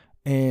movie.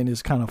 And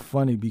it's kind of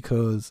funny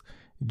because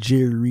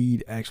Jerry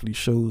Reed actually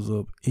shows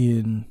up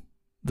in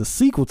the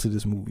sequel to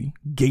this movie,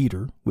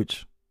 Gator,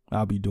 which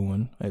I'll be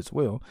doing as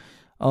well.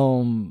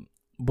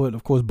 But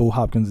of course, Bo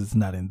Hopkins is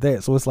not in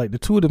that. So it's like the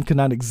two of them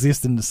cannot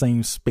exist in the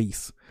same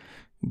space,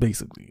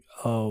 basically.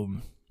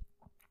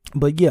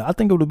 But yeah, I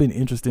think it would have been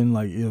interesting,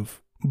 like,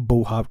 if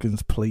Bo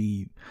Hopkins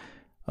played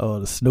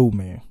the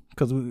Snowman,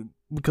 because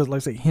like I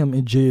say, him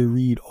and Jerry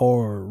Reed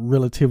are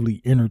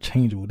relatively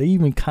interchangeable. They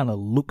even kind of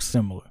look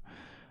similar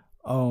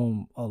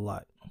a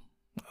lot.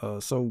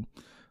 So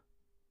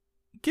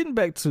getting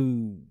back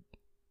to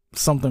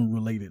something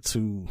related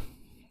to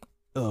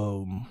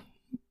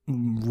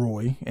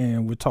Roy,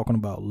 and we're talking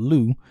about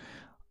Lou,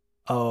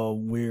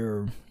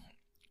 where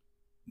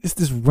it's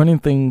this running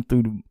thing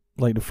through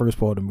the first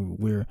part of the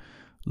movie where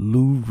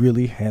Lou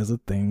really has a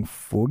thing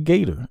for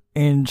Gator,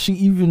 and she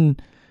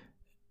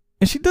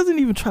doesn't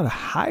even try to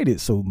hide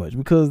it so much,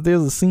 because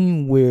there's a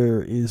scene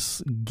where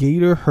it's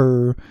Gator,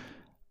 her,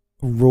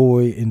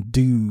 Roy, and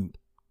Dude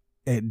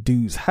at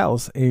Dude's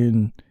house,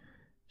 and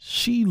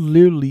she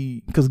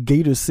literally, because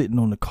Gator's sitting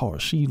on the car,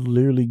 she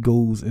literally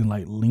goes and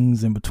like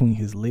leans in between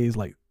his legs,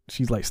 like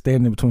she's like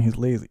standing between his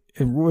legs,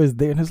 and Roy's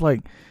there, and it's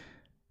like,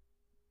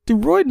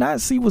 did Roy not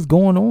see what's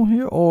going on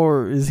here,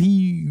 or is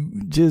he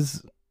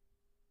just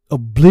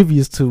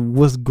oblivious to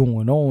what's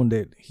going on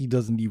that he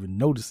doesn't even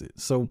notice it?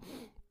 So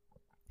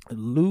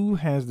Lou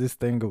has this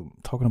thing of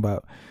talking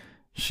about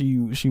she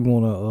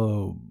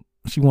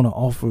wanna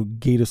offer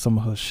Gator some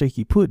of her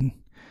Shaky Puddin.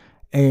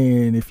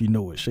 And if you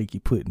know what Shaky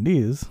Puddin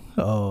is,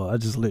 I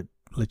just let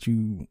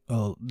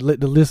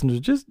the listeners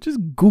just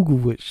Google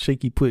what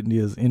Shaky Puddin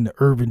is in the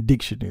Urban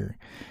Dictionary,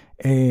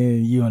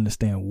 and you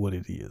understand what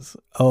it is.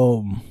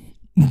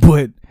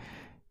 But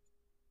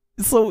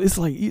so it's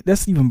like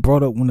that's even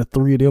brought up when the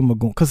three of them are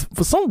going, because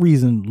for some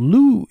reason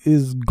Lou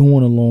is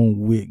going along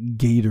with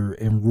Gator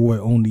and Roy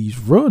on these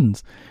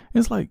runs. And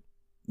it's like,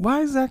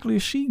 why exactly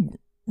is she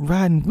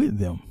riding with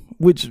them?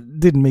 Which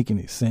didn't make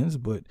any sense,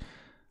 but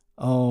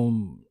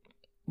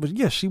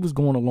yeah, she was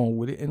going along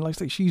with it, and like I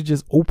say, she's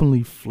just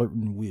openly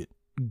flirting with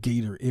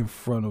Gator in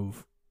front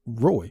of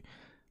Roy.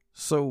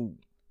 So,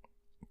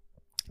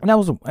 and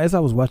as I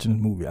was watching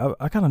this movie,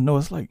 I kind of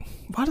noticed, like,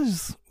 why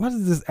does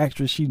this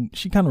actress,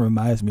 she kind of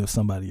reminds me of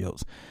somebody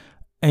else.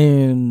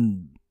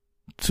 And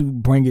to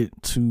bring it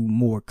to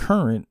more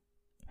current,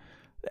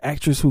 the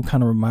actress who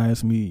kind of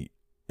reminds me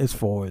as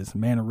far as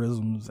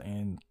mannerisms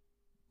and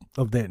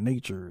of that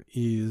nature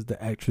is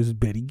the actress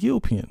Betty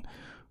Gilpin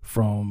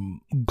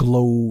from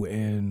Glow,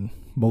 and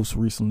most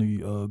recently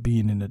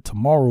being in the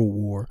Tomorrow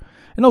War,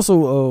 and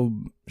also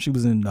she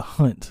was in The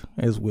Hunt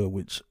as well,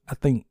 which I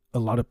think a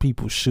lot of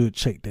people should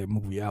check that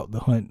movie out. The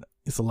Hunt,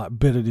 it's a lot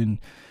better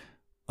than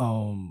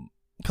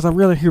because I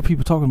rarely hear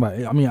people talking about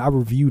it. I mean, I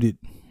reviewed it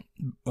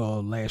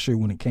last year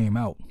when it came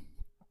out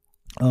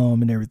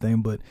and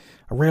everything, but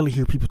I rarely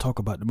hear people talk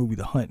about the movie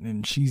The Hunt,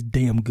 and she's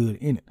damn good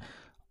in it.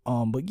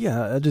 But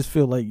yeah, I just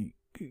feel like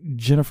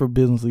Jennifer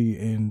Bisley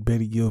and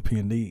Betty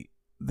Gilpin,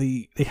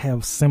 they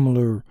have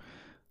similar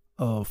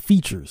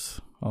features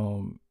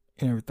and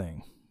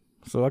everything.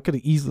 So I could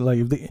have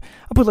easily, like,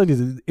 I put it like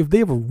this: if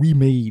they ever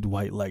remade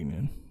White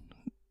Lightning,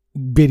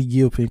 Betty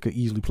Gilpin could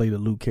easily play the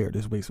Lou character.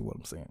 That's basically what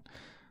I'm saying.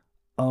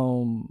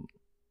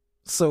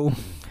 So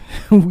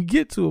we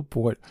get to a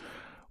point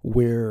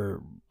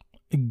where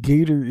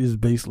Gator is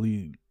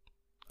basically,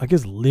 I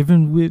guess,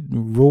 living with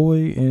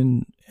Roy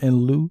and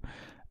Lou,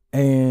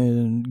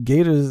 and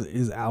Gator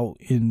is out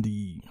in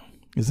the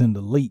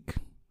lake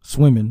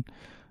swimming,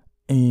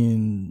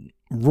 and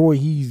Roy,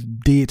 he's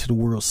dead to the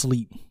world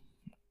sleep,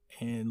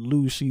 and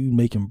Lou, she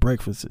making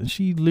breakfast, and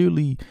she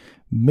literally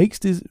makes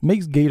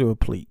Gator a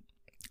plate,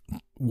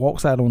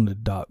 walks out on the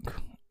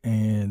dock,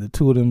 and the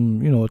two of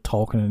them, are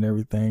talking and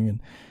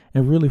everything,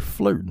 and really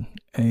flirting.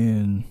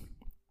 And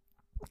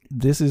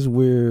this is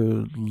where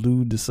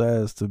Lou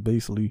decides to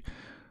basically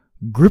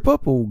grip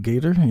up old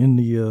Gator in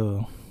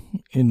the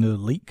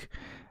lake,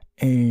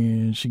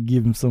 and she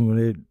give him some of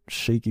that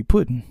shaky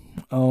pudding.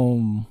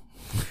 And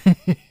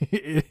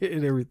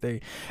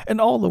everything.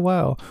 And all the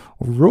while,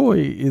 Roy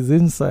is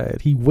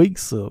inside. He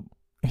wakes up.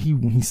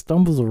 He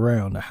stumbles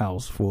around the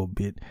house for a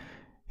bit.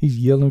 He's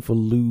yelling for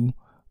Lou,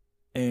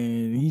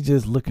 and he's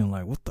just looking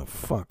like, what the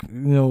fuck?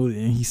 And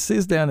he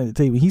sits down at the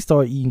table. He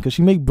starts eating because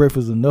she made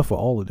breakfast enough for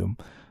all of them.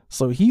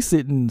 So he's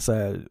sitting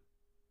inside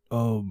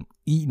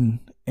eating,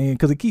 and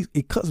because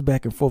it cuts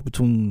back and forth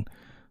between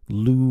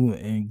Lou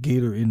and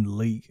Gator in the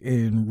lake,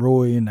 and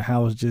Roy in the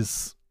house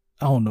just,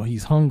 I don't know,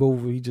 he's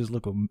hungover. He just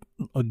look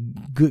a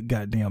good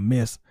goddamn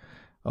mess.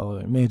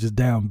 Man, just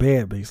down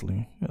bad,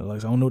 basically. Like,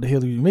 I don't know what the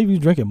hell maybe he's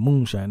drinking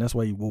moonshine. That's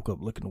why he woke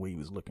up looking the way he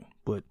was looking.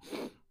 But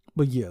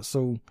yeah,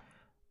 so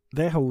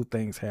that whole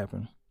thing's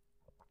happened.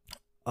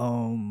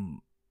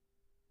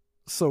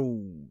 So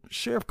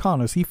Sheriff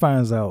Connors, he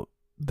finds out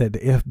that the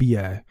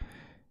FBI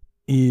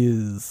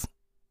is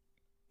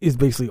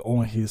basically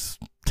on his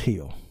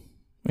tail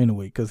in a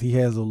way, because he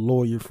has a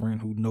lawyer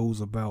friend who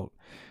knows about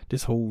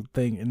this whole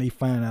thing, and they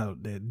find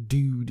out that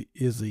dude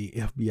is a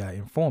FBI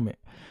informant.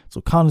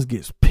 So Connors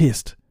gets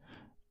pissed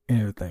and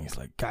everything. It's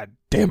like, God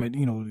damn it, the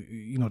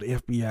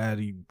FBI,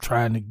 they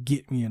trying to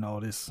get me and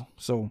all this.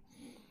 So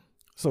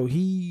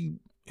he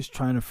is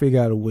trying to figure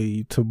out a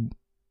way to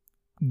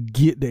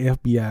get the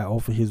FBI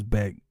off of his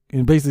back.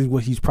 And basically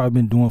what he's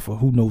probably been doing for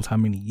who knows how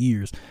many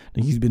years,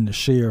 that he's been the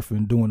sheriff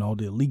and doing all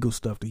the illegal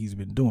stuff that he's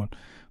been doing.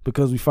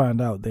 Because we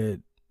find out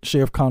that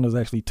Sheriff Connors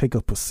actually take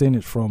a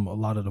percentage from a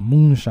lot of the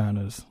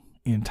moonshiners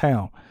in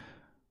town,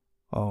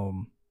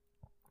 and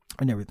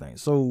everything.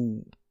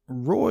 So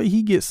Roy,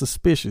 he gets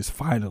suspicious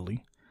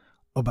finally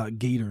about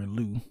Gator and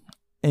Lou,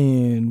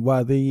 and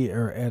while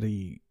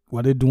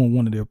they're doing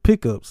one of their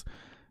pickups,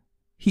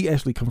 he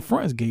actually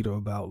confronts Gator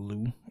about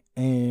Lou,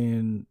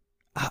 and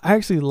I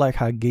actually like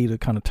how Gator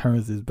kind of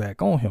turns his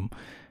back on him.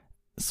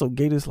 So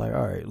Gator's like,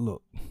 all right,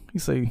 look, he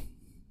say,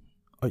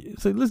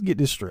 let's get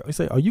this straight. He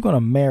say, are you gonna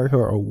marry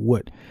her or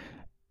what?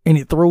 And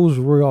it throws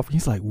Roy off.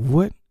 He's like,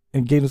 what?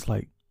 And Gator's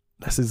like,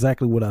 that's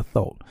exactly what I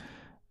thought.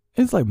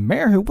 And it's like,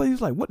 marry her? What?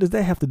 He's like, what does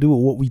that have to do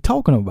with what we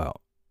talking about?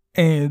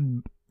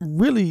 And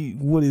really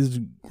what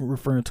is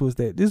referring to is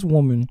that this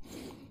woman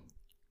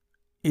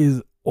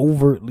is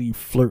overtly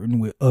flirting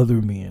with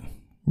other men.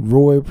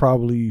 Roy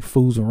probably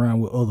fools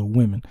around with other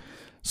women.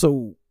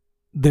 So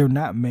they're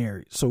not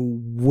married. So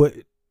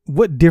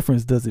what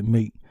difference does it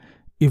make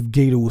if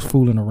Gator was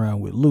fooling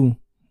around with Lou,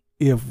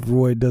 if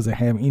Roy doesn't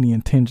have any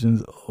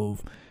intentions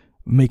of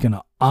making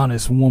an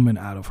honest woman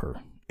out of her?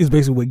 It's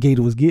basically what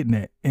Gator was getting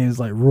at. And it's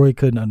like, Roy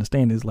couldn't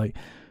understand it. It's like,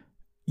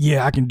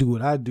 yeah, I can do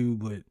what I do,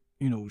 but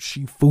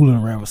she fooling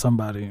around with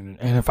somebody, and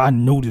if I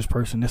know this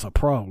person, that's a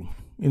problem,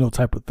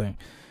 type of thing.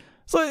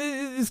 So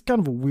it's kind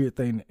of a weird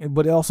thing,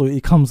 but also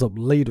it comes up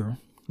later,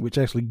 which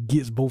actually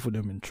gets both of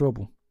them in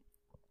trouble.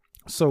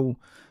 So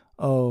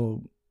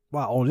while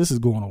all this is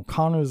going on,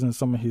 Connors and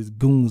some of his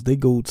goons, they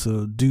go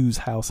to dude's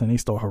house and they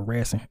start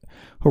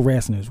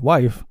harassing his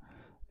wife.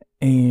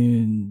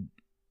 And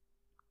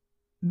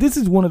this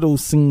is one of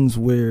those scenes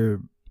where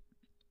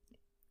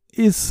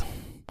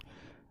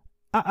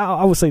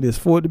I would say this,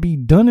 for it to be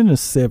done in the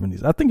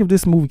 70s. I think if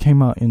this movie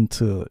came out in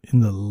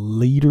the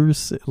later,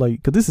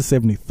 because this is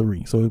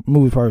 73, so the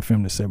movie probably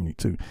filmed in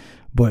 72.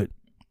 But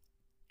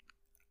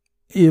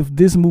if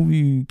this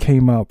movie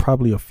came out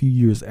probably a few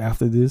years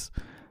after this,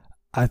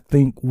 I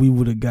think we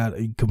would have got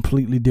a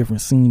completely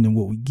different scene than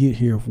what we get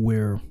here,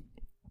 where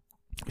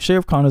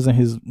Sheriff Connors and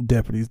his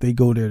deputies, they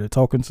go there, they're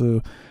talking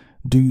to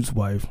dude's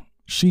wife.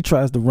 She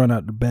tries to run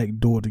out the back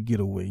door to get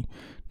away.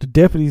 The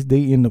deputies,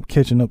 they end up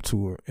catching up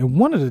to her. And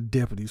one of the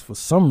deputies, for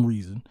some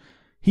reason,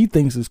 he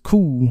thinks it's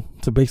cool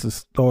to basically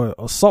start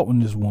assaulting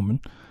this woman.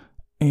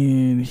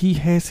 And he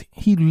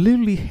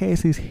literally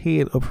has his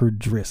head up her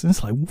dress. And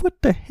it's like,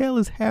 what the hell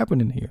is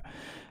happening here?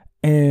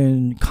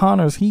 And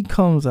Connors, he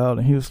comes out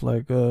and he was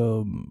like,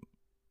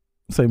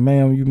 say,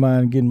 ma'am, you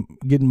mind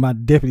getting my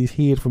deputy's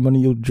head from under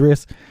your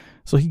dress?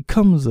 So he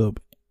comes up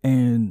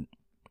and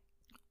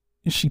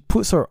she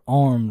puts her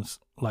arms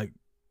like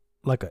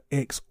an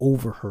X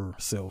over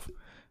herself,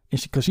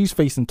 and because she's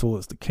facing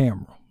towards the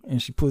camera,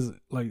 and she puts it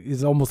like,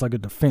 it's almost like a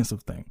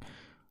defensive thing.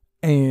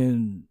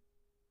 And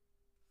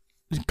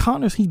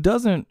Connors, he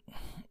doesn't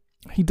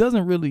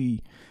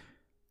really,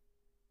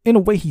 in a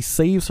way, he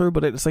saves her,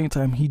 but at the same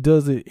time, he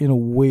does it in a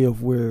way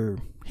of where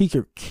he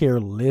could care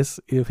less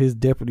if his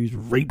deputies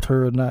raped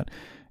her or not.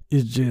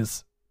 It's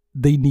just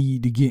they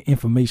need to get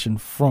information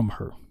from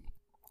her.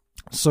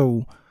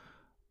 So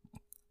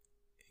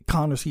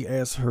Connors, he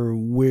asks her,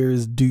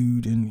 where's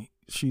dude? And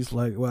she's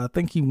like, well, I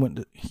think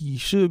he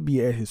should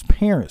be at his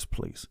parents'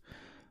 place,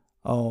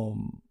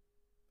 and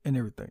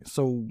everything.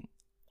 So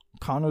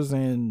Connors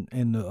and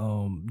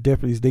the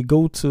deputies, they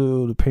go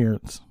to the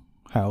parents'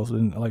 house,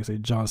 and like I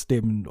said, John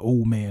Stedman, the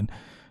old man,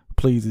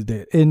 plays his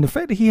dad. And the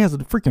fact that he has a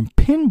freaking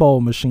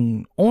pinball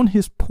machine on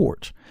his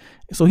porch,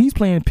 so he's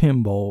playing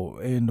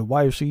pinball, and the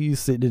wife, she's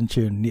sitting in the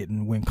chair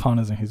knitting when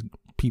Connors and his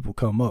people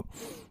come up.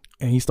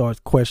 And he starts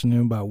questioning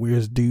him about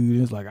where's dude.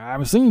 And it's like, I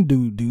haven't seen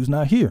dude. Dude's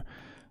not here.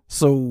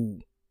 So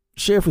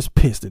Sheriff is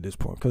pissed at this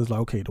point because,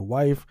 like, okay, the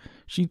wife,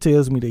 she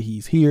tells me that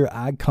he's here.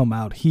 I come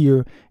out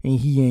here and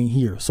he ain't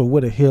here. So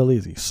where the hell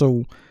is he?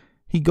 So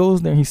he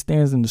goes there and he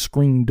stands in the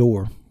screen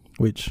door,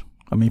 which,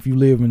 I mean, if you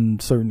live in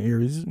certain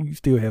areas, you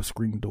still have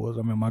screen doors.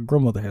 I mean, my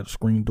grandmother had a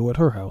screen door at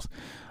her house.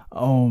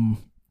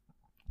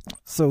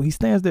 So he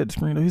stands there at the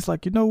screen door. He's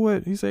like, you know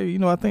what? He say,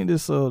 I think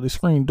this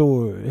screen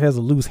door has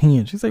a loose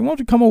hinge. He say, why don't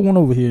you come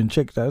over here and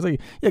check it out? I say,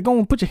 yeah, go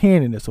and put your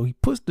hand in there. So he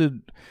puts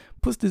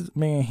this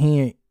man's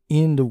hand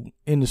in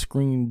the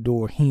screen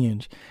door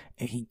hinge,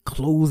 and he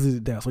closes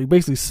it down. So he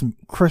basically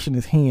crushing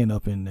his hand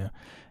up in there,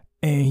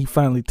 and he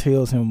finally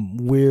tells him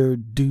where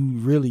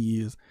dude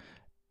really is.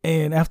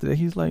 And after that,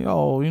 he's like,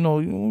 oh,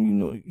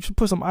 you should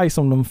put some ice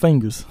on them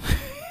fingers.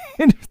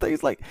 And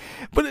things like,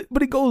 but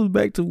it goes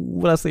back to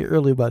what I said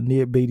earlier about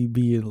Ned Beatty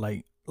being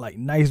like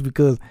nice,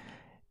 because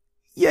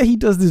yeah, he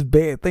does this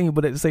bad thing,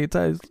 but at the same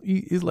time,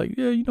 he's like,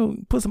 yeah,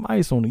 put some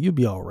ice on it, you'll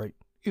be all right.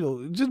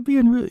 Just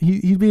being real.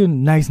 He's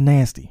being nice,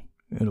 nasty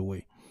in a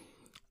way,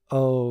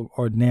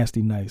 or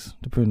nasty nice,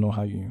 depending on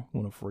how you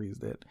want to phrase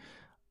that.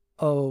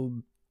 So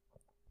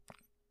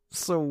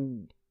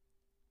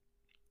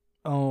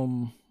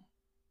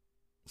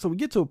we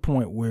get to a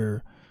point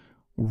where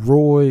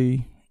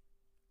Roy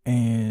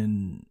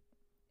and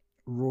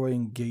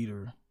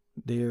Gator,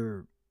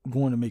 they're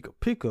going to make a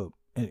pickup.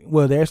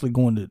 They're actually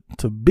going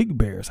to Big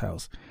Bear's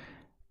house,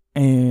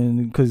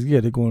 and because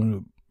they're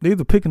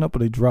either picking up or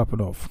they drop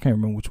it off. I can't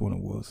remember which one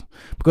it was.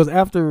 Because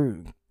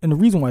and the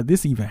reason why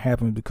this even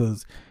happened,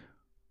 because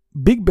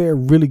Big Bear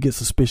really gets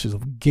suspicious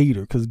of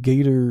Gator, because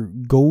Gator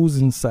goes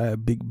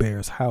inside Big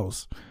Bear's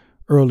house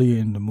earlier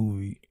in the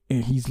movie,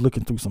 and he's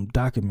looking through some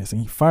documents,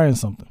 and he finds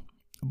something.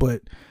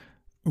 But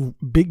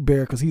Big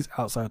Bear, because he's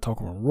outside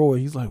talking with Roy,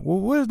 he's like, well,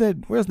 where's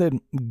that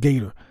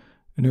Gator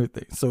and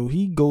everything? So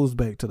he goes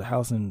back to the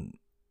house, and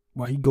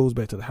while he goes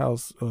back to the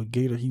house,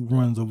 Gator, he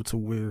runs over to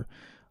where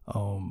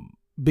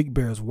Big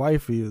Bear's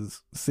wife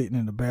is sitting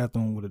in the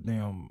bathroom with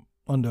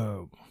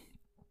under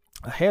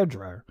a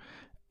hairdryer,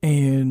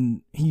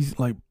 and he's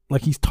like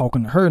he's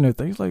talking to her and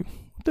everything. He's like,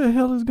 what the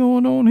hell is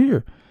going on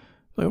here?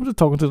 Like, I'm just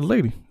talking to the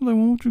lady. He's like,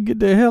 why don't you get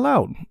the hell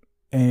out?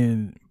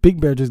 And Big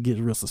Bear just gets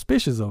real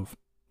suspicious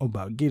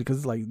about Gator,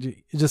 because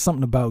it's just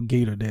something about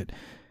Gator that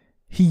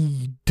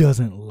he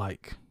doesn't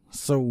like.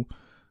 So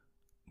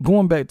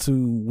going back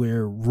to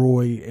where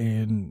Roy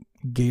and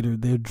Gator,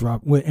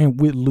 and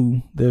with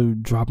Lou, they're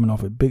dropping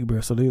off at Big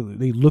Bear. So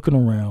they looking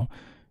around.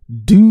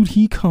 Dude,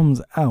 he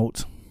comes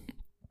out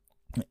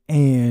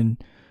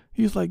and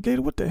he's like,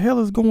 Gator, what the hell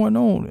is going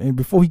on? And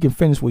before he can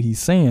finish what he's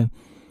saying,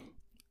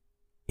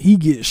 he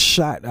gets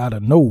shot out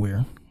of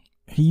nowhere.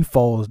 He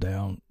falls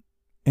down,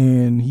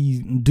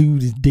 and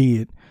dude is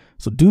dead.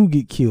 So dude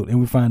get killed, and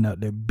we find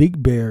out that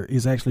Big Bear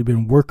has actually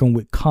been working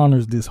with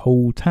Connors this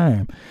whole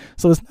time.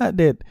 So it's not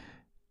that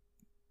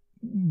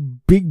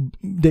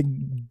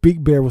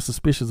Big Bear was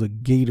suspicious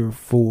of Gator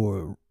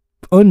for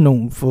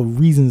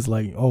reasons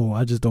like, oh,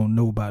 I just don't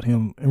know about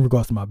him in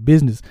regards to my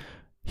business.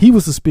 He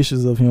was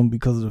suspicious of him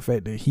because of the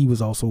fact that he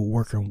was also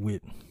working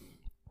with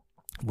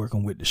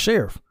the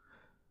sheriff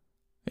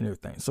and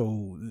everything.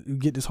 So you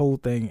get this whole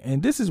thing,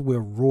 and this is where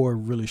Roy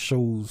really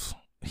shows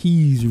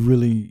he's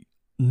really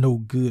no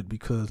good,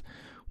 because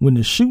when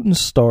the shooting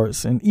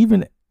starts and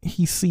even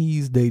he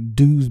sees that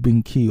dude's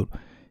been killed,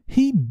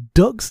 he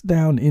ducks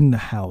down in the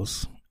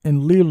house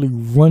and literally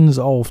runs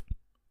off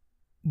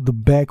the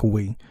back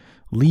way,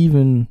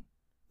 leaving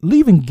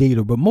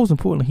Gator, but most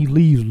importantly, he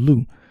leaves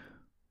Lou.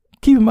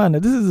 Keep in mind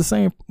that this is the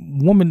same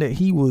woman that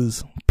he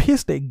was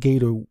pissed at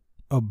Gator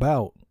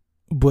about,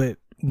 but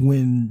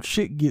when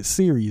shit gets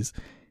serious,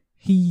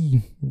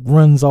 he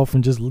runs off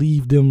and just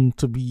leave them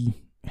to be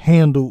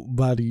handled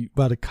by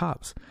the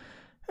cops.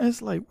 And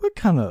it's like, what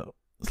kind of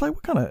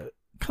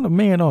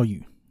man are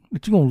you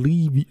that you gonna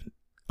leave?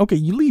 Okay,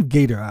 you leave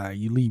Gator,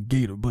 you leave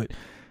Gator, but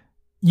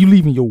you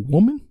leaving your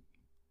woman,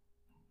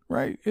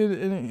 right?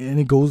 And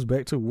it goes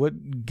back to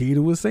what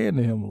Gator was saying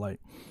to him,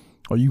 like,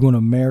 are you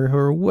gonna marry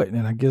her or what?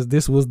 And I guess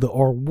this was the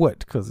or what,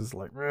 because it's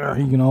like,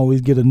 he can always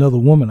get another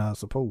woman, I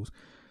suppose.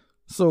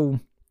 So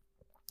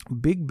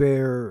Big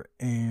Bear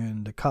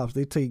and the cops,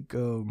 they take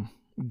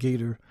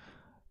Gator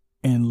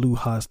and Lou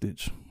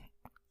hostage,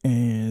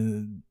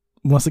 and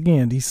once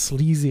again, these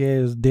sleazy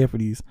ass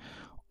deputies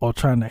are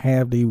trying to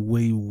have their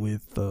way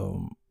with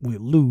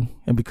Lou,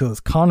 and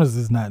because Connors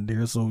is not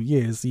there, so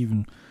yeah, it's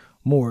even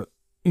more,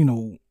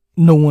 no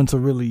one to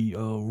really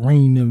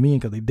rein them in,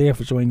 because they damn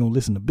for sure ain't gonna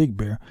listen to Big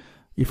Bear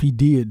if he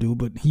did do,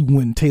 but he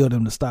wouldn't tell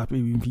them to stop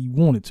even if he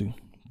wanted to.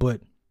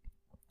 But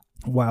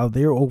while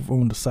they're over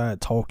on the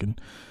side talking,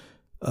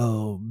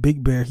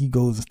 Big Bear, he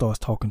goes and starts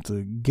talking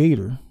to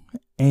Gator,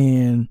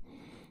 and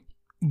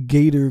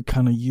Gator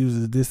kind of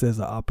uses this as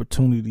an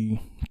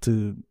opportunity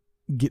to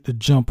get the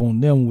jump on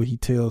them, where he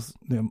tells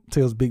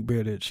Big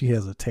Bear that she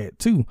has a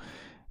tattoo.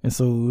 And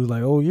so it was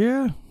like, oh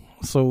yeah.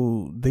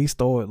 So they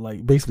start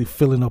like basically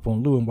filling up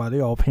on Lou, and while they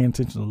all paying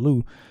attention to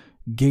Lou,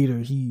 Gator,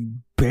 he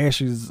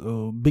bashes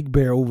Big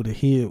Bear over the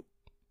head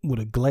with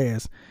a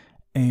glass,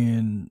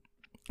 and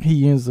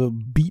he ends up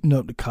beating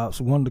up the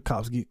cops. One of the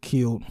cops get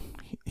killed.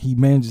 He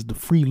manages to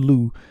free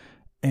Lou,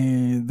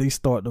 and they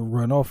start to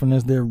run off. And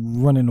as they're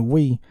running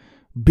away,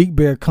 Big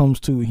Bear comes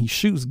to and he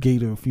shoots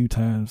Gator a few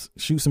times,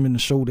 shoots him in the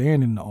shoulder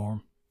and in the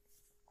arm.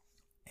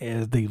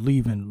 As they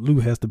leave, and Lou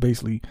has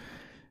to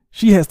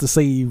she has to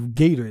save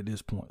Gator at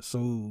this point.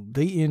 So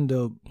they end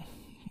up,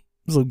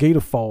 so Gator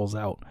falls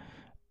out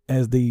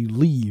as they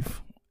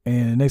leave.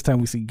 And next time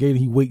we see Gator,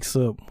 he wakes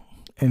up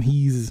and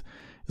there's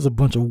a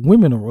bunch of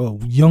women,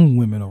 young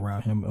women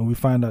around him. And we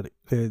find out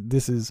that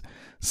this is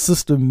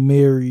Sister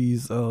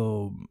Mary's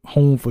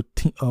home for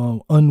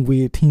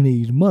unwed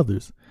teenage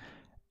mothers.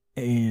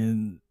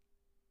 And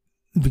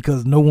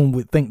because no one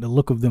would think to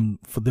look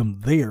for them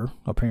there,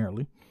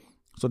 apparently.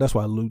 So that's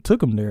why Lou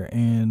took him there.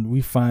 And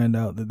we find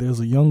out that there's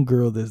a young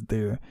girl that's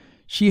there.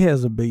 She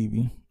has a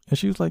baby. And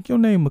she was like, "Your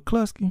name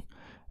McCluskey?"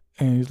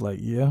 And he's like,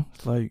 "Yeah."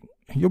 It's like,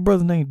 "Your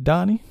brother's name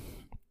Donnie?"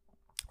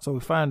 So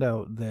we find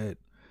out that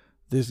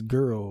this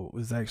girl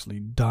is actually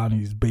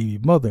Donnie's baby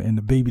mother. And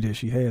the baby that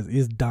she has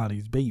is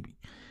Donnie's baby.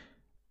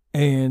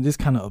 And this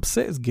kind of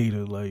upsets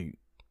Gator.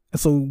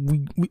 So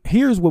we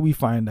here's what we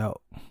find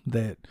out,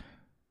 that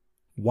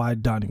why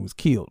Donnie was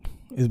killed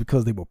is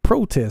because they were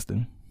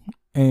protesting.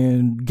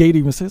 And Gator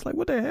even says,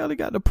 what the hell they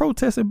got to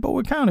protest in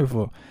Bowen County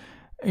for?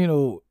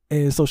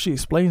 And so she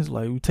explains,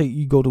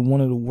 you go to one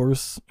of the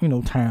worst,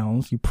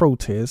 towns, you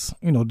protest,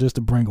 just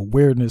to bring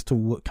awareness to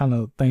what kind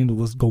of thing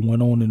was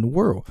going on in the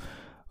world.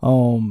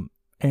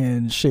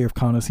 And Sheriff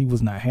Connors, he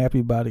was not happy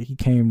about it. He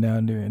came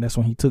down there, and that's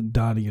when he took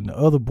Donnie and the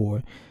other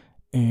boy.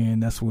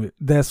 And that's where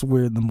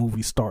the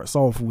movie starts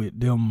off, with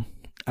them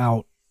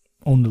out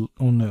in the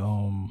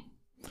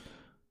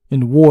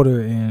water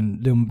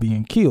and them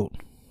being killed.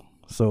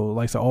 So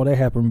all that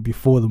happened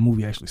before the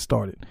movie actually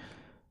started.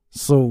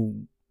 So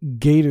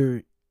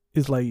Gator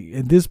is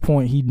at this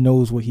point, he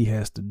knows what he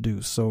has to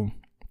do. So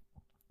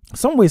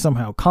some way,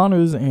 somehow,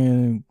 Connors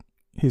and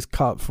his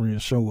cop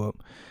friends show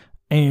up,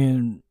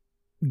 and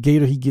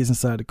Gator, he gets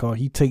inside the car,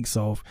 he takes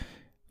off,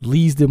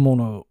 leads them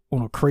on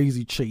a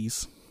crazy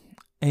chase,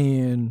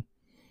 and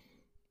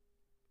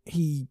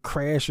he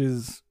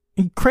crashes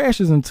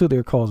into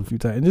their cars a few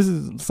times. And this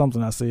is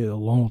something I said a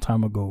long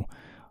time ago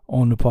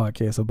on the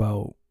podcast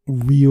about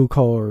real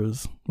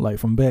cars,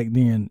 from back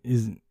then,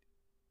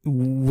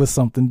 was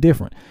something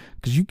different,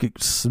 because you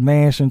could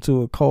smash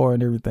into a car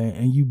and everything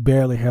and you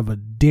barely have a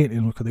dent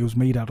in it because it was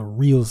made out of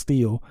real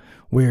steel.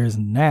 Whereas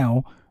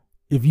now,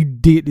 if you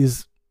did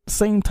this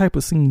same type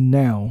of scene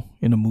now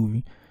in a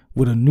movie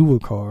with a newer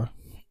car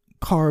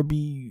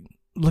be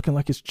looking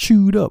like it's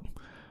chewed up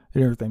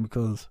and everything,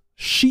 because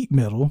sheet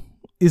metal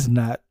is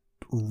not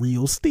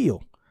real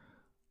steel.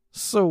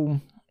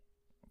 So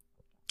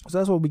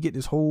that's why we get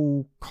this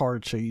whole car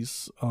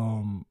chase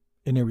and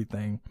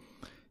everything.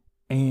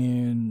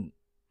 And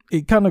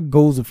it kind of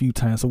goes a few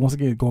times. So once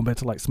again, going back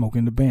to Smokey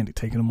and the Bandit,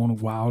 taking them on a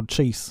wild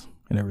chase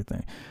and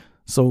everything.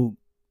 So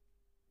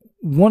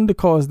one of the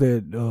cars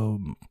that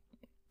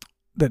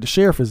the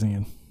sheriff is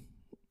in,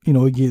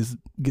 it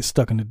gets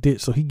stuck in the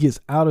ditch. So he gets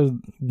out of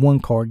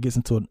one car, gets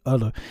into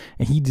another,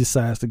 and he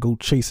decides to go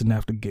chasing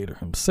after Gator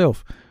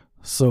himself.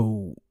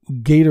 So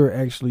Gator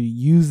actually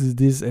uses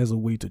this as a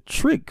way to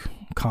trick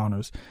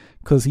Connors,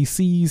 because he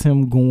sees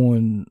him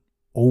going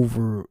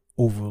over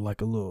a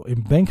little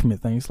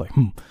embankment thing. It's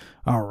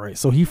all right.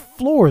 So he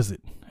floors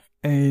it,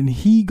 and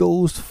he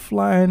goes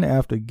flying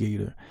after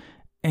Gator.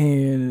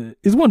 And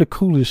it's one of the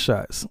coolest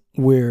shots,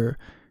 where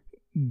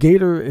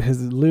Gator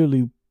has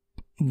literally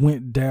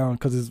went down,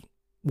 because it's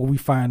what we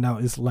find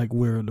out is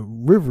where the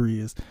river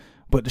is,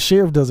 but the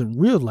sheriff doesn't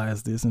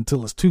realize this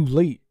until it's too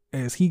late,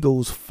 as he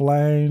goes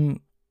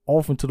flying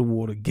off into the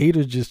water.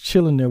 Gator's just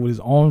chilling there with his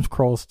arms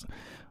crossed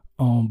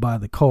by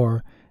the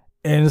car,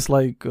 and it's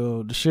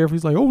the sheriff,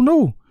 he's like, "Oh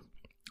no,"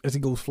 as he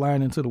goes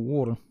flying into the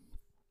water.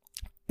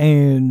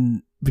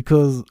 And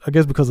because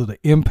of the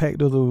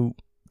impact of the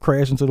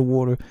crash into the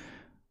water,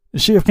 the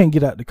sheriff can't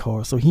get out the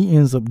car, so he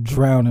ends up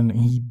drowning and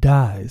he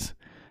dies.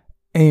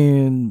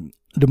 And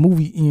the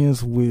movie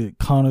ends with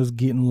Connors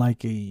getting a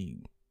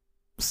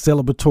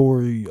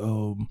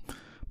celebratory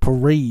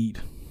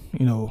parade,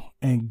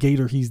 and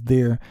Gator, he's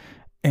there,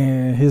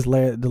 and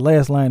the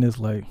last line is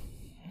the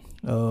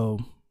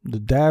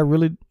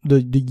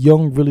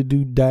young really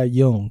do die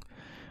young.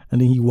 And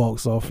then he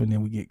walks off, and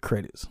then we get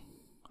credits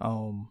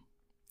and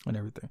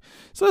everything.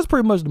 So that's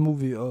pretty much the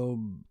movie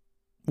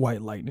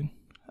White Lightning.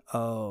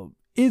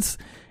 It's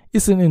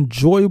an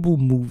enjoyable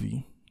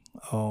movie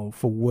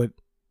for what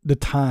the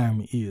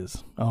time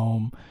is.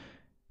 And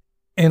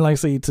like I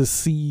say, to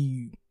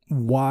see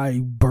why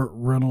Burt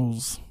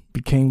Reynolds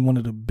became one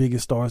of the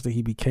biggest stars that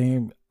he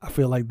became, I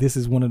feel like this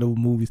is one of those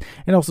movies.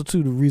 And also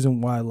too, the reason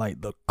why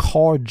the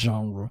car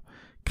genre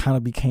kind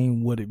of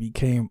became what it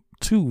became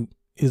too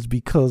is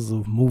because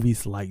of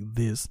movies like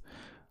this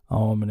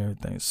and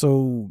everything.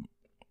 So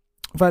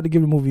if I had to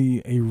give the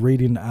movie a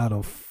rating out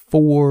of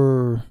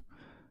 5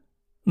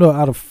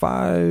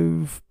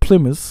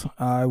 Plymouths,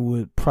 I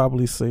would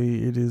probably say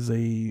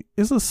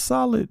it's a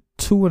solid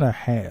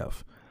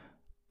 2.5.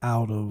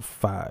 out of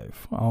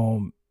 5.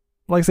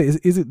 Like I say,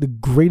 is it the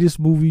greatest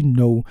movie?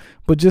 No,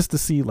 but just to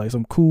see like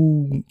some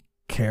cool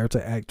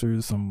character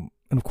actors, and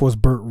of course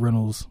Burt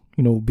Reynolds,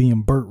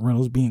 being Burt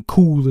Reynolds, being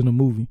cool in a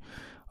movie,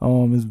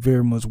 is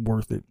very much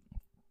worth it,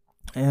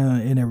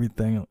 and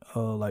everything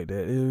like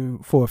that.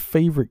 For a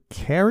favorite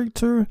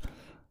character,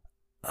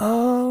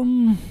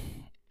 I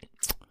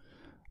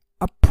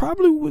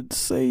probably would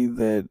say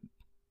that.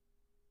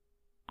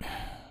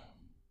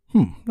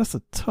 That's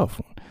a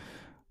tough one,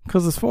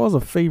 because as far as a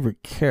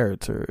favorite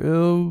character,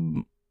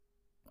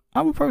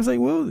 I would probably say,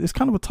 well, it's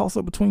kind of a toss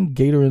up between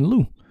Gator and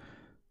Lou.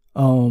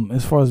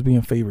 As far as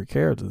being favorite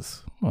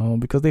characters,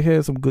 because they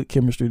had some good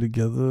chemistry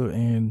together,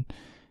 and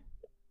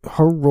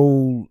her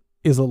role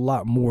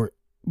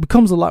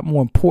becomes a lot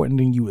more important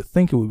than you would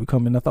think it would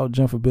become. And I thought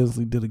Jennifer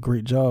Beasley did a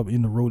great job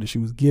in the role that she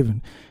was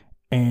given.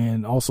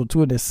 And also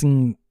too, in that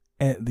scene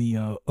at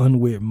the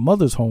unwed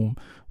mother's home,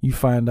 you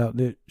find out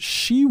that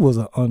she was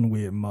an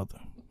unwed mother,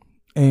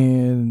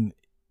 and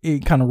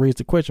it kind of raised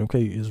the question: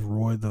 okay,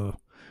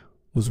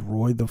 was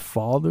Roy the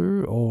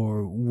father,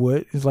 or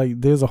what? It's like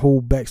there's a whole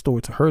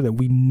backstory to her that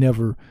we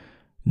never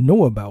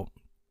know about.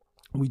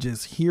 We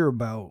just hear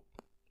about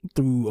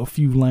through a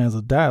few lines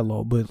of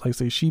dialogue. But like I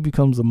say, she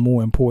becomes a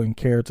more important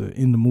character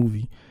in the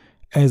movie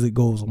as it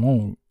goes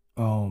along,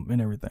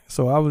 and everything.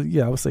 So I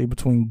would say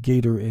between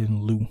Gator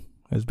and Lou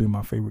has been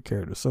my favorite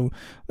character. So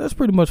that's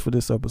pretty much for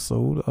this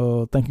episode.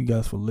 Thank you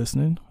guys for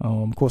listening.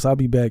 Of course, I'll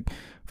be back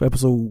for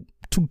episode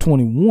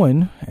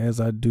 221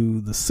 as I do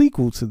the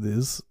sequel to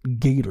this,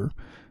 Gator,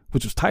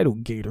 which was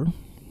titled Gator,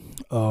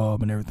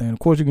 and everything. Of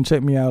course, you can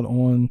check me out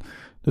on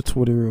the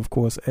Twitter, of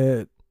course,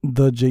 at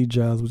the J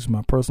Giles, which is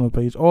my personal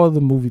page, or the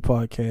movie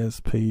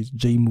podcast page,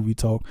 J Movie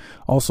Talk.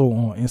 Also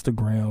on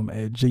Instagram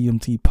at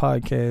JMT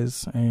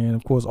Podcast, and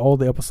of course, all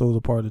the episodes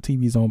are part of the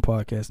TV Zone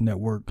Podcast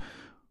Network.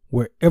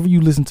 Wherever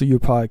you listen to your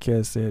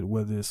podcast at,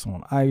 whether it's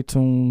on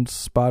iTunes,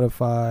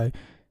 Spotify,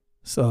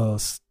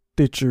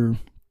 Stitcher,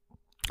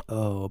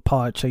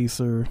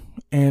 Podchaser,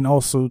 and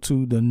also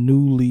to the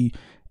newly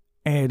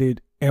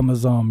added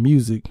Amazon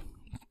Music.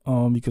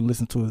 You can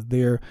listen to us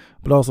there,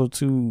 but also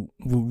too,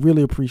 would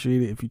really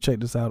appreciate it if you check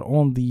this out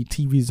on the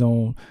TV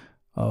Zone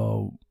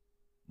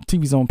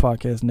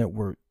Podcast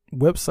Network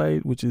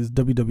website, which is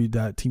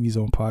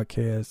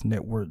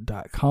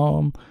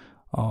www.tvzonepodcastnetwork.com.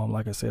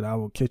 Like I said, I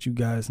will catch you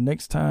guys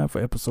next time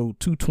for episode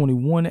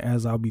 221,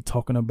 as I'll be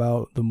talking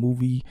about the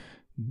movie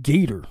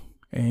Gator.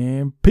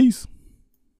 And peace.